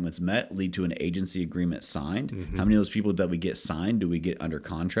many appointments met lead to an agency agreement signed? How many of those people that we get signed do we get under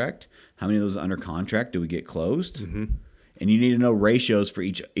contract? How many of those under contract do we get closed? And you need to know ratios for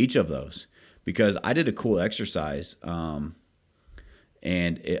each of those, because I did a cool exercise.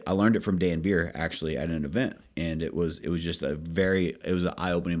 And I learned it from Dan Beer actually at an event, and it was just an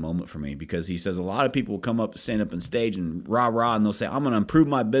eye-opening moment for me, because he says a lot of people will come up, stand up on stage and rah, and they'll say, I'm going to improve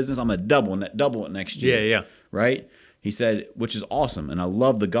my business, I'm going to double it next year. Yeah. Right? He said, which is awesome, and I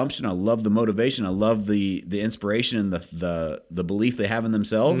love the gumption, I love the motivation, I love the inspiration and the belief they have in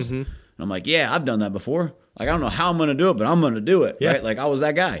themselves. And I'm like, yeah, I've done that before. Like, I don't know how I'm going to do it, but I'm going to do it. Right? Like, I was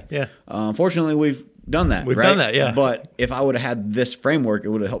that guy. Yeah. Unfortunately, we've done that. We've done that, yeah. But if I would have had this framework, it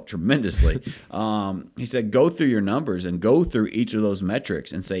would have helped tremendously. He said, go through your numbers and go through each of those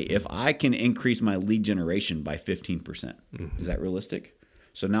metrics and say, if I can increase my lead generation by 15%, is that realistic?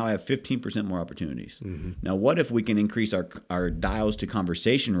 So now I have 15% more opportunities. Now, what if we can increase our dials to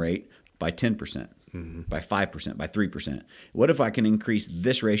conversation rate by 10%, by 5%, by 3%? What if I can increase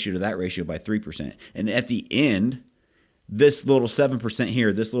this ratio to that ratio by 3%? And at the end, this little 7%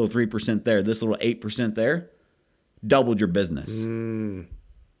 here, this little 3% there, this little 8% there, doubled your business.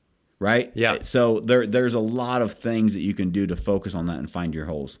 Right? Yeah. So there's a lot of things that you can do to focus on that and find your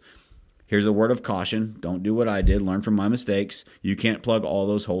holes. Here's a word of caution. Don't do what I did. Learn from my mistakes. You can't plug all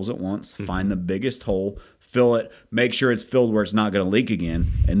those holes at once. Find the biggest hole, fill it, make sure it's filled where it's not going to leak again,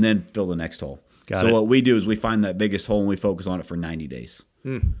 and then fill the next hole. Got it. What we do is we find that biggest hole and we focus on it for 90 days.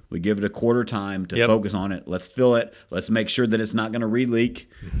 We give it a quarter time to focus on it. Let's fill it. Let's make sure that it's not going to re-leak,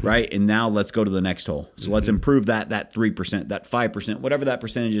 right? And now let's go to the next hole. So let's improve that 3%, that 5%, whatever that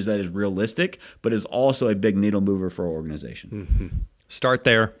percentage is that is realistic, but is also a big needle mover for our organization. Start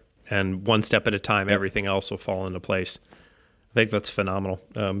there, and one step at a time, everything else will fall into place. I think that's phenomenal.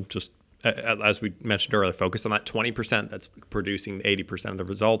 Just as we mentioned earlier, focus on that 20% that's producing 80% of the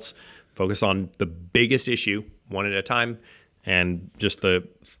results. Focus on the biggest issue one at a time. And just the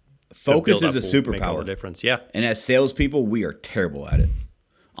focus is a superpower. Make all the difference. Yeah. And as salespeople, we are terrible at it.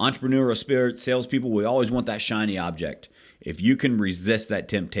 Entrepreneurial spirit, salespeople, we always want that shiny object. If you can resist that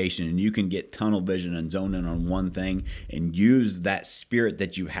temptation and you can get tunnel vision and zone in on one thing and use that spirit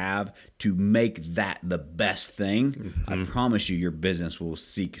that you have to make that the best thing, I promise you your business will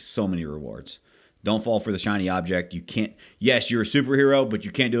seek so many rewards. Don't fall for the shiny object. You can't, yes, you're a superhero, but you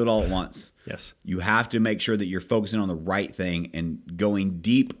can't do it all at once. Yes. You have to make sure that you're focusing on the right thing and going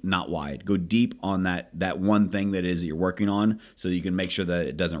deep, not wide. Go deep on that one thing that is that you're working on, so you can make sure that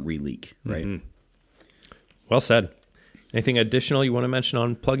it doesn't re-leak, right? Well said. Anything additional you want to mention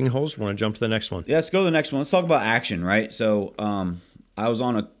on plugging holes? Want to jump to the next one? Yeah, let's go to the next one. Let's talk about action, right? So I was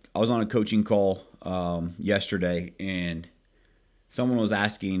on a coaching call yesterday, and someone was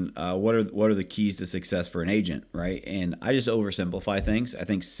asking, what are the keys to success for an agent, right? And I just oversimplify things. I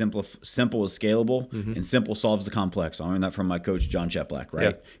think simple is scalable, and simple solves the complex. I learned that from my coach, John Cheplack,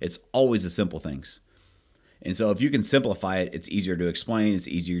 right? Yeah. It's always the simple things. And so if you can simplify it, it's easier to explain, it's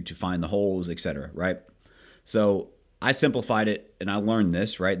easier to find the holes, etc., right? So I simplified it, and I learned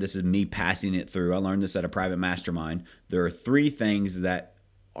this, right? This is me passing it through. I learned this at a private mastermind. There are 3 things that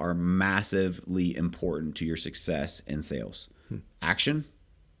are massively important to your success in sales: action,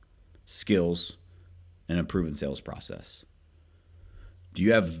 skills, and a proven sales process. Do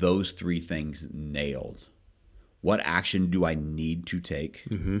you have those 3 things nailed? What action do I need to take?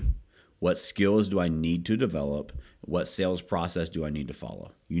 What skills do I need to develop? What sales process do I need to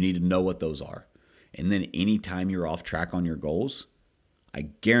follow? You need to know what those are. And then anytime you're off track on your goals, I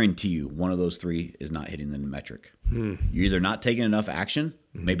guarantee you one of those 3 is not hitting the metric. You're either not taking enough action,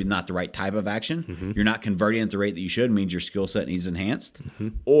 maybe not the right type of action. You're not converting at the rate that you should, means your skill set needs enhanced,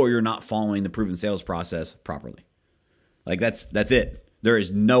 or you're not following the proven sales process properly. Like that's it. There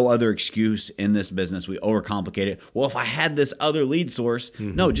is no other excuse in this business. We overcomplicate it. Well, if I had this other lead source,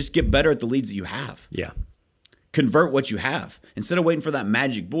 no, just get better at the leads that you have. Yeah. Convert what you have. Instead of waiting for that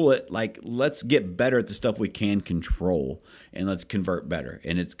magic bullet, like, let's get better at the stuff we can control, and let's convert better.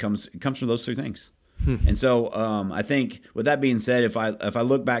 And it comes from those 3 things. And so I think with that being said, if I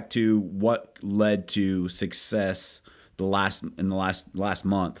look back to what led to success in the last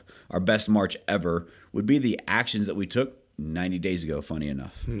month, our best March ever would be the actions that we took 90 days ago, funny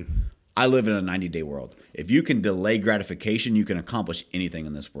enough. I live in a 90-day world. If you can delay gratification, you can accomplish anything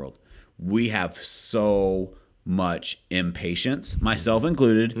in this world. We have so much impatience, myself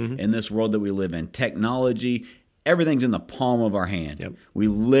included, in this world that we live in. Technology, everything's in the palm of our hand. Yep. We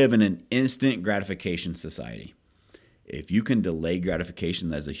live in an instant gratification society. If you can delay gratification,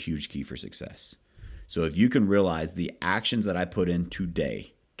 that's a huge key for success. So if you can realize the actions that I put in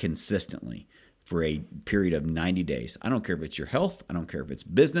today consistently for a period of 90 days, I don't care if it's your health, I don't care if it's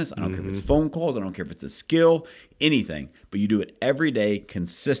business, I don't care if it's phone calls, I don't care if it's a skill, anything, but you do it every day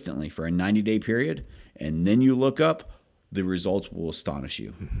consistently for a 90-day period, and then you look up, the results will astonish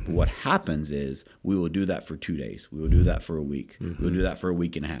you. But what happens is we will do that for 2 days. We will do that for a week. We'll do that for a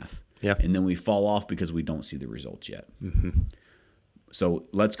week and a half. Yeah. And then we fall off because we don't see the results yet. So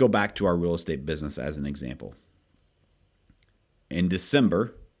let's go back to our real estate business as an example. In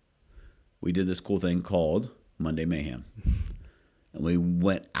December, we did this cool thing called Monday Mayhem. And we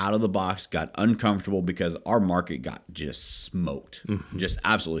went out of the box, got uncomfortable because our market got just smoked, just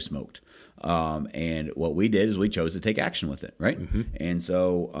absolutely smoked. And what we did is we chose to take action with it, right? And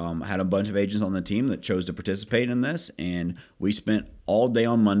so I had a bunch of agents on the team that chose to participate in this, and we spent all day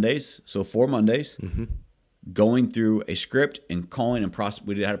on Mondays, so 4 Mondays, going through a script and calling and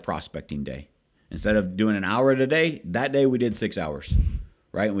we had a prospecting day. Instead of doing an hour a day, that day we did 6 hours.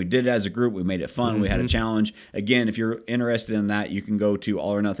 Right? And we did it as a group. We made it fun. We had a challenge. Again, if you're interested in that, you can go to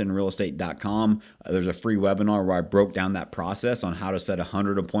allornothingrrealestate.com. There's a free webinar where I broke down that process on how to set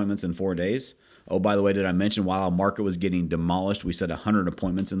 100 appointments in 4 days. Oh, by the way, did I mention while our market was getting demolished, we set 100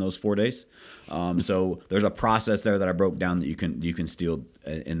 appointments in those 4 days? So there's a process there that I broke down that you can steal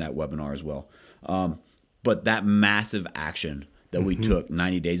in that webinar as well. But that massive action that we took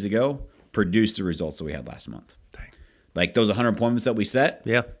 90 days ago produced the results that we had last month. Like those 100 appointments that we set,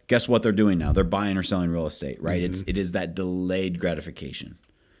 guess what they're doing now? They're buying or selling real estate, right? It is that delayed gratification.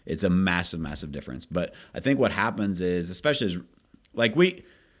 It's a massive, massive difference. But I think what happens is, especially as, like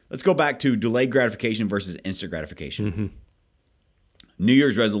let's go back to delayed gratification versus instant gratification. New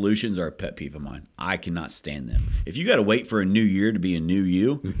Year's resolutions are a pet peeve of mine. I cannot stand them. If you got to wait for a new year to be a new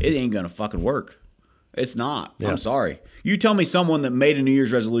you, it ain't going to fucking work. It's not. I'm sorry. You tell me someone that made a New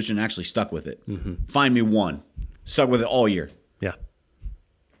Year's resolution and actually stuck with it. Find me one. Stuck with it all year. Yeah.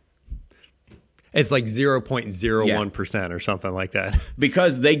 It's like 0.01% or something like that.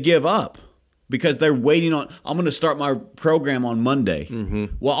 Because they give up. Because they're waiting on, I'm going to start my program on Monday.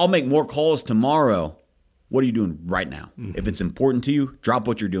 Well, I'll make more calls tomorrow. What are you doing right now? If it's important to you, drop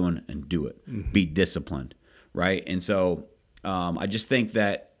what you're doing and do it. Be disciplined, right? And so I just think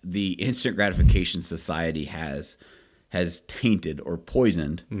that the instant gratification society has tainted or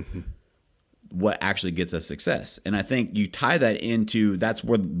poisoned what actually gets us success. And I think you tie that into, that's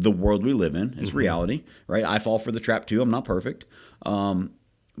where the world we live in. It's reality, right? I fall for the trap too. I'm not perfect.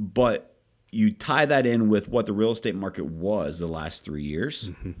 But you tie that in with what the real estate market was the last 3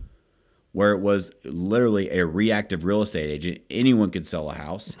 years, where it was literally a reactive real estate agent. Anyone could sell a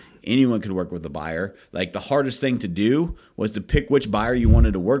house. Anyone could work with a buyer. Like the hardest thing to do was to pick which buyer you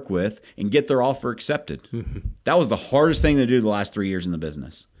wanted to work with and get their offer accepted. That was the hardest thing to do the last 3 years in the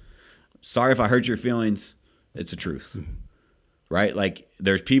business. Sorry if I hurt your feelings. It's the truth. right? Like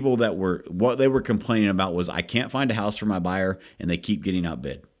there's people that what they were complaining about was I can't find a house for my buyer and they keep getting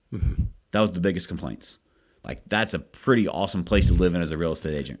outbid. That was the biggest complaints. Like that's a pretty awesome place to live in as a real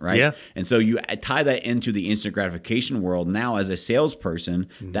estate agent, right? Yeah. And so you tie that into the instant gratification world. Now as a salesperson,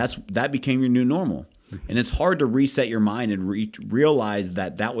 that became your new normal. And it's hard to reset your mind and realize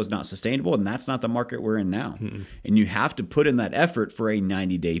that that was not sustainable and that's not the market we're in now. And you have to put in that effort for a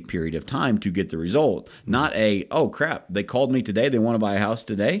 90-day period of time to get the result, not oh crap, they called me today, they want to buy a house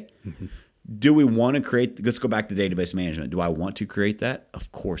today. Do we want to create, let's go back to database management. Do I want to create that?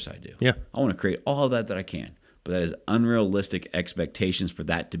 Of course I do. Yeah. I want to create all of that I can. But that is unrealistic expectations for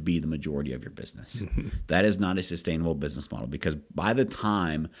that to be the majority of your business. That is not a sustainable business model because by the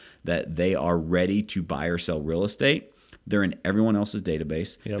time that they are ready to buy or sell real estate, they're in everyone else's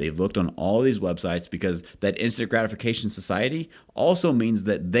database. Yep. They've looked on all of these websites because that instant gratification society also means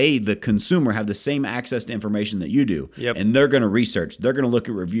that they, the consumer, have the same access to information that you do. Yep. And they're going to research. They're going to look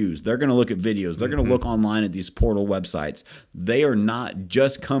at reviews. They're going to look at videos. They're going to look online at these portal websites. They are not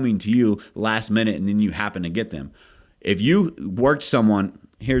just coming to you last minute and then you happen to get them. If you worked someone,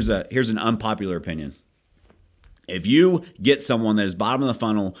 here's an unpopular opinion. If you get someone that is bottom of the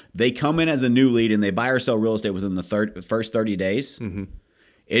funnel, they come in as a new lead and they buy or sell real estate within the first 30 days,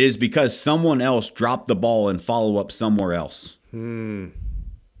 it is because someone else dropped the ball and follow up somewhere else.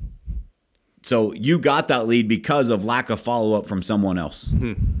 So you got that lead because of lack of follow up from someone else.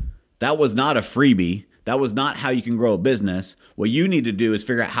 That was not a freebie. That was not how you can grow a business. What you need to do is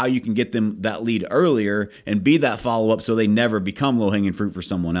figure out how you can get them that lead earlier and be that follow up so they never become low hanging fruit for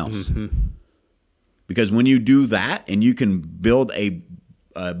someone else. Because when you do that and you can build a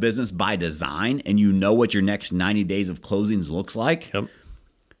business by design and you know what your next 90 days of closings looks like,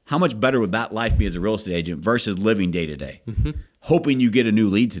 how much better would that life be as a real estate agent versus living day to day, hoping you get a new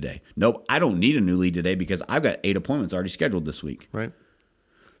lead today? Nope, I don't need a new lead today because I've got 8 appointments already scheduled this week. Right.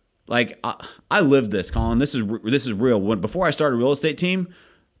 Like I lived this, Colin. This is real. Before I started a real estate team,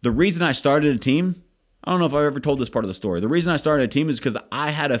 the reason I started a team, I don't know if I've ever told this part of the story. The reason I started a team is because I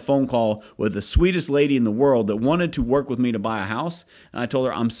had a phone call with the sweetest lady in the world that wanted to work with me to buy a house. And I told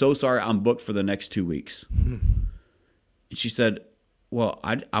her, I'm so sorry, I'm booked for the next 2 weeks. And she said, well,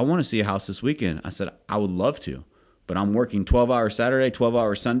 I want to see a house this weekend. I said, I would love to, but I'm working 12 hours Saturday, 12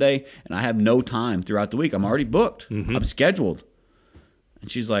 hours Sunday, and I have no time throughout the week. I'm already booked. I'm scheduled. And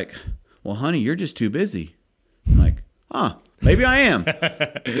she's like, well, honey, you're just too busy. I'm like, maybe I am.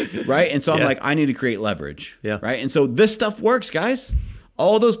 Right. And so I'm like, I need to create leverage. Yeah. Right. And so this stuff works, guys.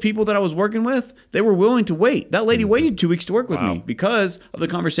 All those people that I was working with, they were willing to wait. That lady waited 2 weeks to work with me because of the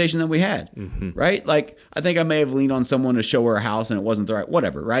conversation that we had. Right. Like, I think I may have leaned on someone to show her a house and it wasn't the right,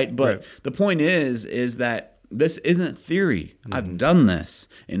 whatever. Right. But the point is that this isn't theory. I've done this.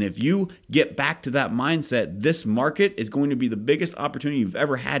 And if you get back to that mindset, this market is going to be the biggest opportunity you've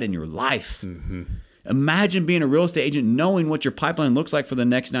ever had in your life. Imagine being a real estate agent, knowing what your pipeline looks like for the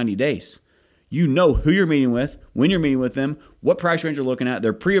next 90 days. You know who you're meeting with, when you're meeting with them, what price range you're looking at.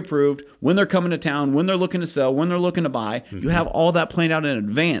 They're pre-approved, when they're coming to town, when they're looking to sell, when they're looking to buy. You have all that planned out in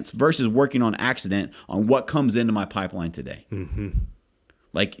advance versus working on accident on what comes into my pipeline today.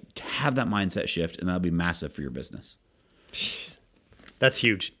 Like, have that mindset shift, and that'll be massive for your business. Jeez. That's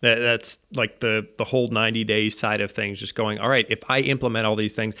huge. That's like the whole 90 days side of things, just going, all right, if I implement all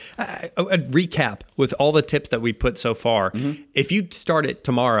these things, a recap with all the tips that we put so far. If you start it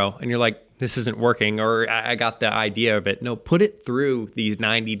tomorrow and you're like, this isn't working, or I got the idea of it. No, put it through these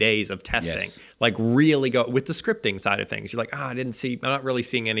 90 days of testing. Like really go with the scripting side of things. You're like, I'm not really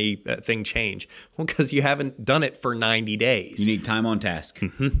seeing anything change. Well, because you haven't done it for 90 days. You need time on task.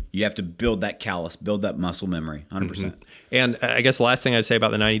 You have to build that callus, build that muscle memory, 100%. And I guess the last thing I'd say about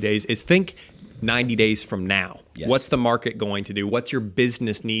the 90 days is think 90 days from now. What's the market going to do? What's your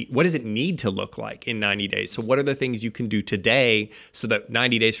business need? What does it need to look like in 90 days? So what are the things you can do today so that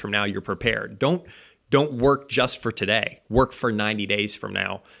 90 days from now you're prepared? Don't work just for today. Work for 90 days from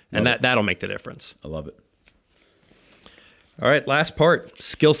now. And that'll make the difference. I love it. All right, last part,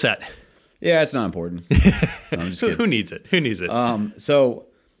 skill set. Yeah, it's not important. No, I'm just kidding. Who needs it? So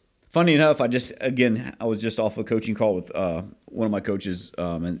funny enough, I was just off a coaching call with one of my coaches,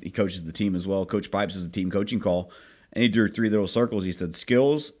 and he coaches the team as well. Coach Pipes is a team coaching call, and he drew 3 little circles. He said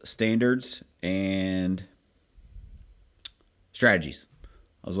skills, standards, and strategies.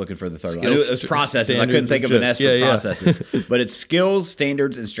 I was looking for the third one. It was processes. I couldn't think of an S for processes. But it's skills,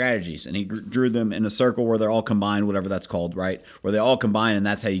 standards, and strategies. And he drew them in a circle where they're all combined, whatever that's called, right? Where they all combine, and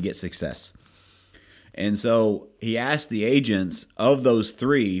that's how you get success. And so he asked the agents, of those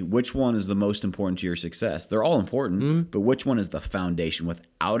 3, which one is the most important to your success? They're all important, but which one is the foundation?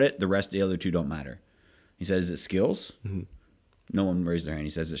 Without it, the rest of the other 2 don't matter. He says, is it skills? No one raised their hand.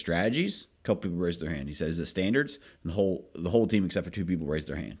 He says, is it strategies? A couple people raised their hand. He said, is it standards? And the whole team except for 2 people raised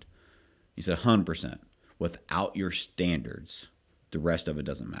their hand. He said 100%. Without your standards, the rest of it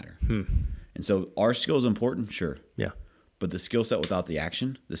doesn't matter. And so our skill is important, sure. Yeah. But the skill set without the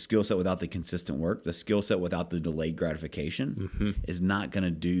action, the skill set without the consistent work, the skill set without the delayed gratification is not going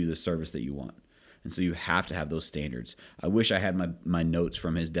to do the service that you want. And so you have to have those standards. I wish I had my notes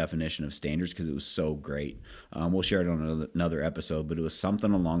from his definition of standards because it was so great. We'll share it on another episode, but it was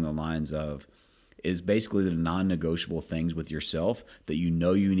something along the lines of is basically the non-negotiable things with yourself that you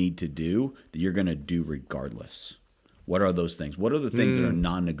know you need to do that you're going to do regardless. What are those things? What are the things that are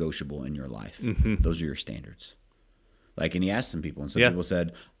non-negotiable in your life? Those are your standards. Like, and he asked some people, and some people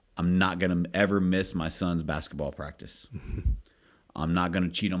said, I'm not going to ever miss my son's basketball practice. I'm not going to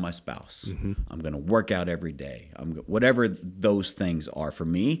cheat on my spouse. I'm going to work out every day. Whatever those things are. For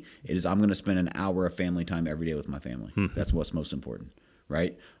me, it is I'm going to spend an hour of family time every day with my family. That's what's most important,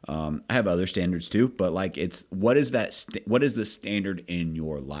 right? I have other standards too, but like it's what is the standard in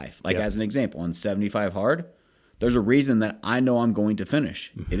your life? Like as an example, on 75 hard, there's a reason that I know I'm going to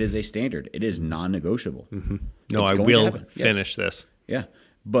finish. It is a standard. It is non-negotiable. No, I will finish this. Yeah.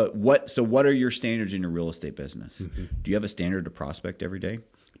 But what are your standards in your real estate business? Do you have a standard to prospect every day?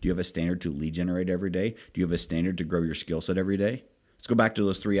 Do you have a standard to lead generate every day? Do you have a standard to grow your skill set every day? Let's go back to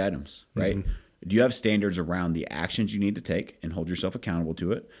those 3 items, right? Do you have standards around the actions you need to take and hold yourself accountable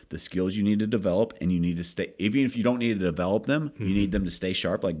to it, the skills you need to develop, and you need to stay, even if you don't need to develop them, you need them to stay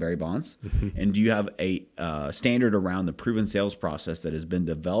sharp like Barry Bonds? And do you have a standard around the proven sales process that has been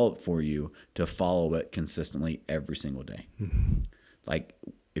developed for you to follow it consistently every single day? Like,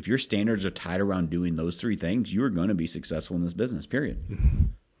 if your standards are tied around doing those 3 things, you are going to be successful in this business,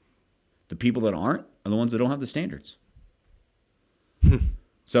 period. The people that aren't are the ones that don't have the standards.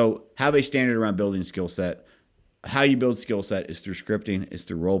 So have a standard around building skill set. How you build skill set is through scripting, is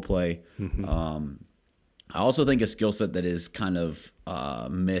through role play. I also think a skill set that is kind of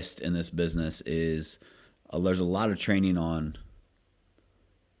missed in this business is there's a lot of training on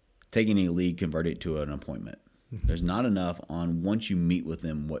taking a lead, converting it to an appointment. There's not enough on once you meet with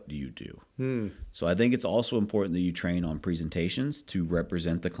them, what do you do? So I think it's also important that you train on presentations to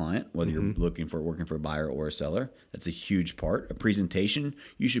represent the client, whether you're working for a buyer or a seller. That's a huge part. A presentation,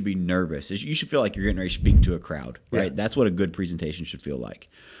 you should be nervous. You should feel like you're getting ready to speak to a crowd, right? Yeah. That's what a good presentation should feel like.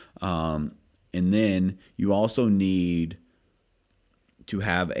 And then you also need to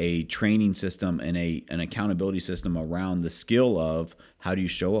have a training system and an accountability system around the skill of how do you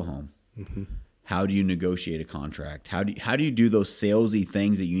show a home? How do you negotiate a contract? How do you do those salesy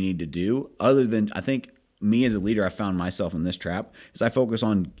things that you need to do? Other than, I think me as a leader, I found myself in this trap is I focus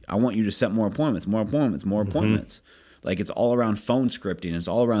on, I want you to set more appointments. Like it's all around phone scripting. It's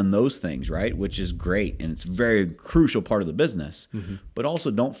all around those things, right? Which is great. And it's a very crucial part of the business. But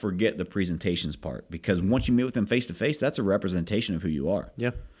also don't forget the presentations part, because once you meet with them face to face, that's a representation of who you are.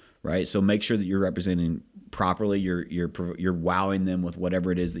 Yeah. Right. So make sure that you're representing properly. You're wowing them with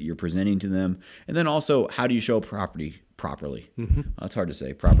whatever it is that you're presenting to them. And then also, how do you show property properly? That's hard to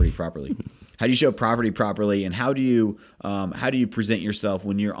say. Property properly. How do you show property properly? And how do you present yourself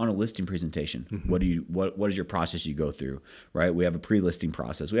when you're on a listing presentation? What is your process you go through? Right. We have a pre-listing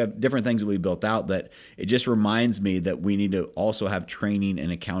process. We have different things that we built out that it just reminds me that we need to also have training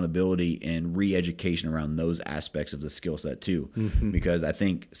and accountability and re-education around those aspects of the skill set too. Because I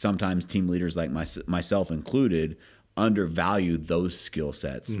think sometimes team leaders like myself included undervalue those skill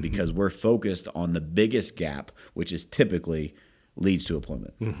sets because we're focused on the biggest gap, which is typically leads to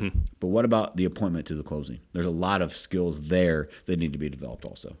appointment. But what about the appointment to the closing? There's a lot of skills there that need to be developed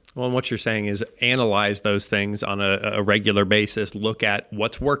also. Well, and what you're saying is analyze those things on a regular basis, look at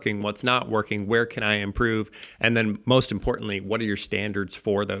what's working, what's not working, where can I improve? And then most importantly, what are your standards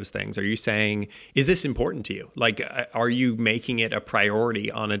for those things? Are you saying, is this important to you? Like, are you making it a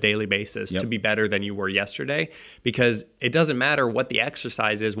priority on a daily basis to be better than you were yesterday? Because it doesn't matter what the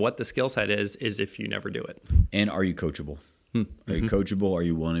exercise is, what the skill set is if you never do it. And are you coachable? Are you coachable? Are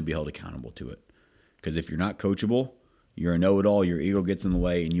you willing to be held accountable to it? Because if you're not coachable, you're a know-it-all, your ego gets in the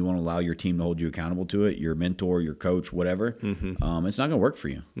way, and you want to allow your team to hold you accountable to it, your mentor, your coach, whatever, it's not going to work for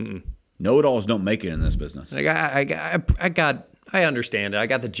you. Know-it-alls don't make it in this business. I understand it. I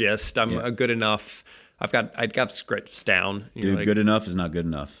got the gist. I'm good enough. I got scripts down. Dude, good enough is not good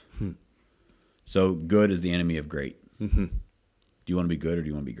enough. So good is the enemy of great. Do you want to be good or do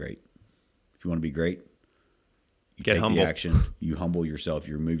you want to be great? If you want to be great, you take the action, you humble yourself,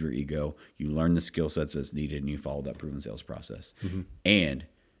 you remove your ego, you learn the skill sets that's needed, and you follow that proven sales process. And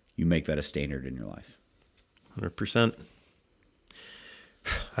you make that a standard in your life. 100%.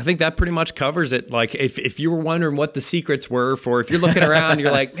 I think that pretty much covers it. Like if you were wondering what the secrets were for, if you're looking around,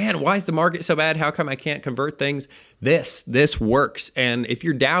 you're like, man, why is the market so bad? How come I can't convert things? This works. And if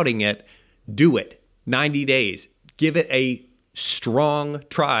you're doubting it, do it. 90 days. Give it a strong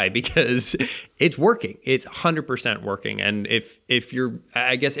try because it's working. It's 100% working. And if you're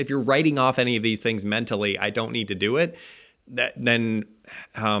writing off any of these things mentally, I don't need to do it, then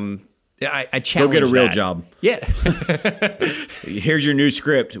I challenge Go get a real that. job. Yeah. Here's your new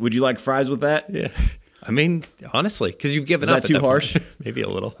script. Would you like fries with that? Yeah. I mean, honestly, because you've given Is up. that too harsh? Maybe a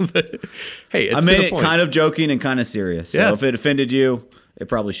little. But hey, it's I to made the it point. kind of joking and kind of serious. So Yeah. if it offended you, it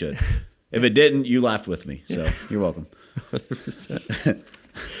probably should. If it didn't, you laughed with me. So you're welcome. 100%.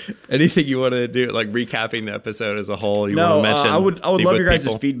 Anything you want to do, like recapping the episode as a whole? You No, want to mention? I would leave love with your guys'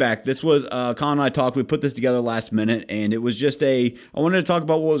 people? feedback. This was Colin and I talked. We put this together last minute, and it was just I wanted to talk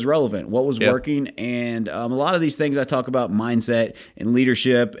about what was relevant, what was working, and a lot of these things I talk about mindset and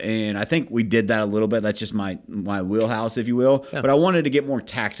leadership, and I think we did that a little bit. That's just my wheelhouse, if you will. Yeah. But I wanted to get more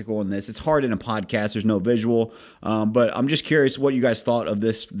tactical in this. It's hard in a podcast. There's no visual, but I'm just curious what you guys thought of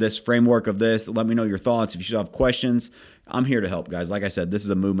this framework of this. Let me know your thoughts. If you still have questions, I'm here to help, guys. Like I said, this is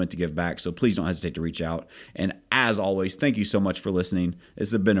a movement to give back, so please don't hesitate to reach out. And as always, thank you so much for listening.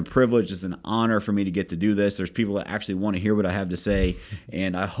 This has been a privilege. It's an honor for me to get to do this. There's people that actually want to hear what I have to say,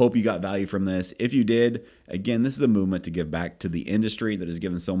 and I hope you got value from this. If you did, again, this is a movement to give back to the industry that has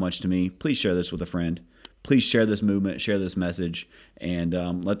given so much to me. Please share this with a friend. Please share this movement, share this message,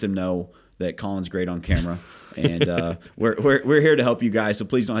 and let them know that Colin's great on camera. And we're here to help you guys, so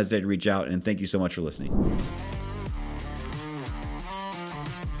please don't hesitate to reach out, and thank you so much for listening.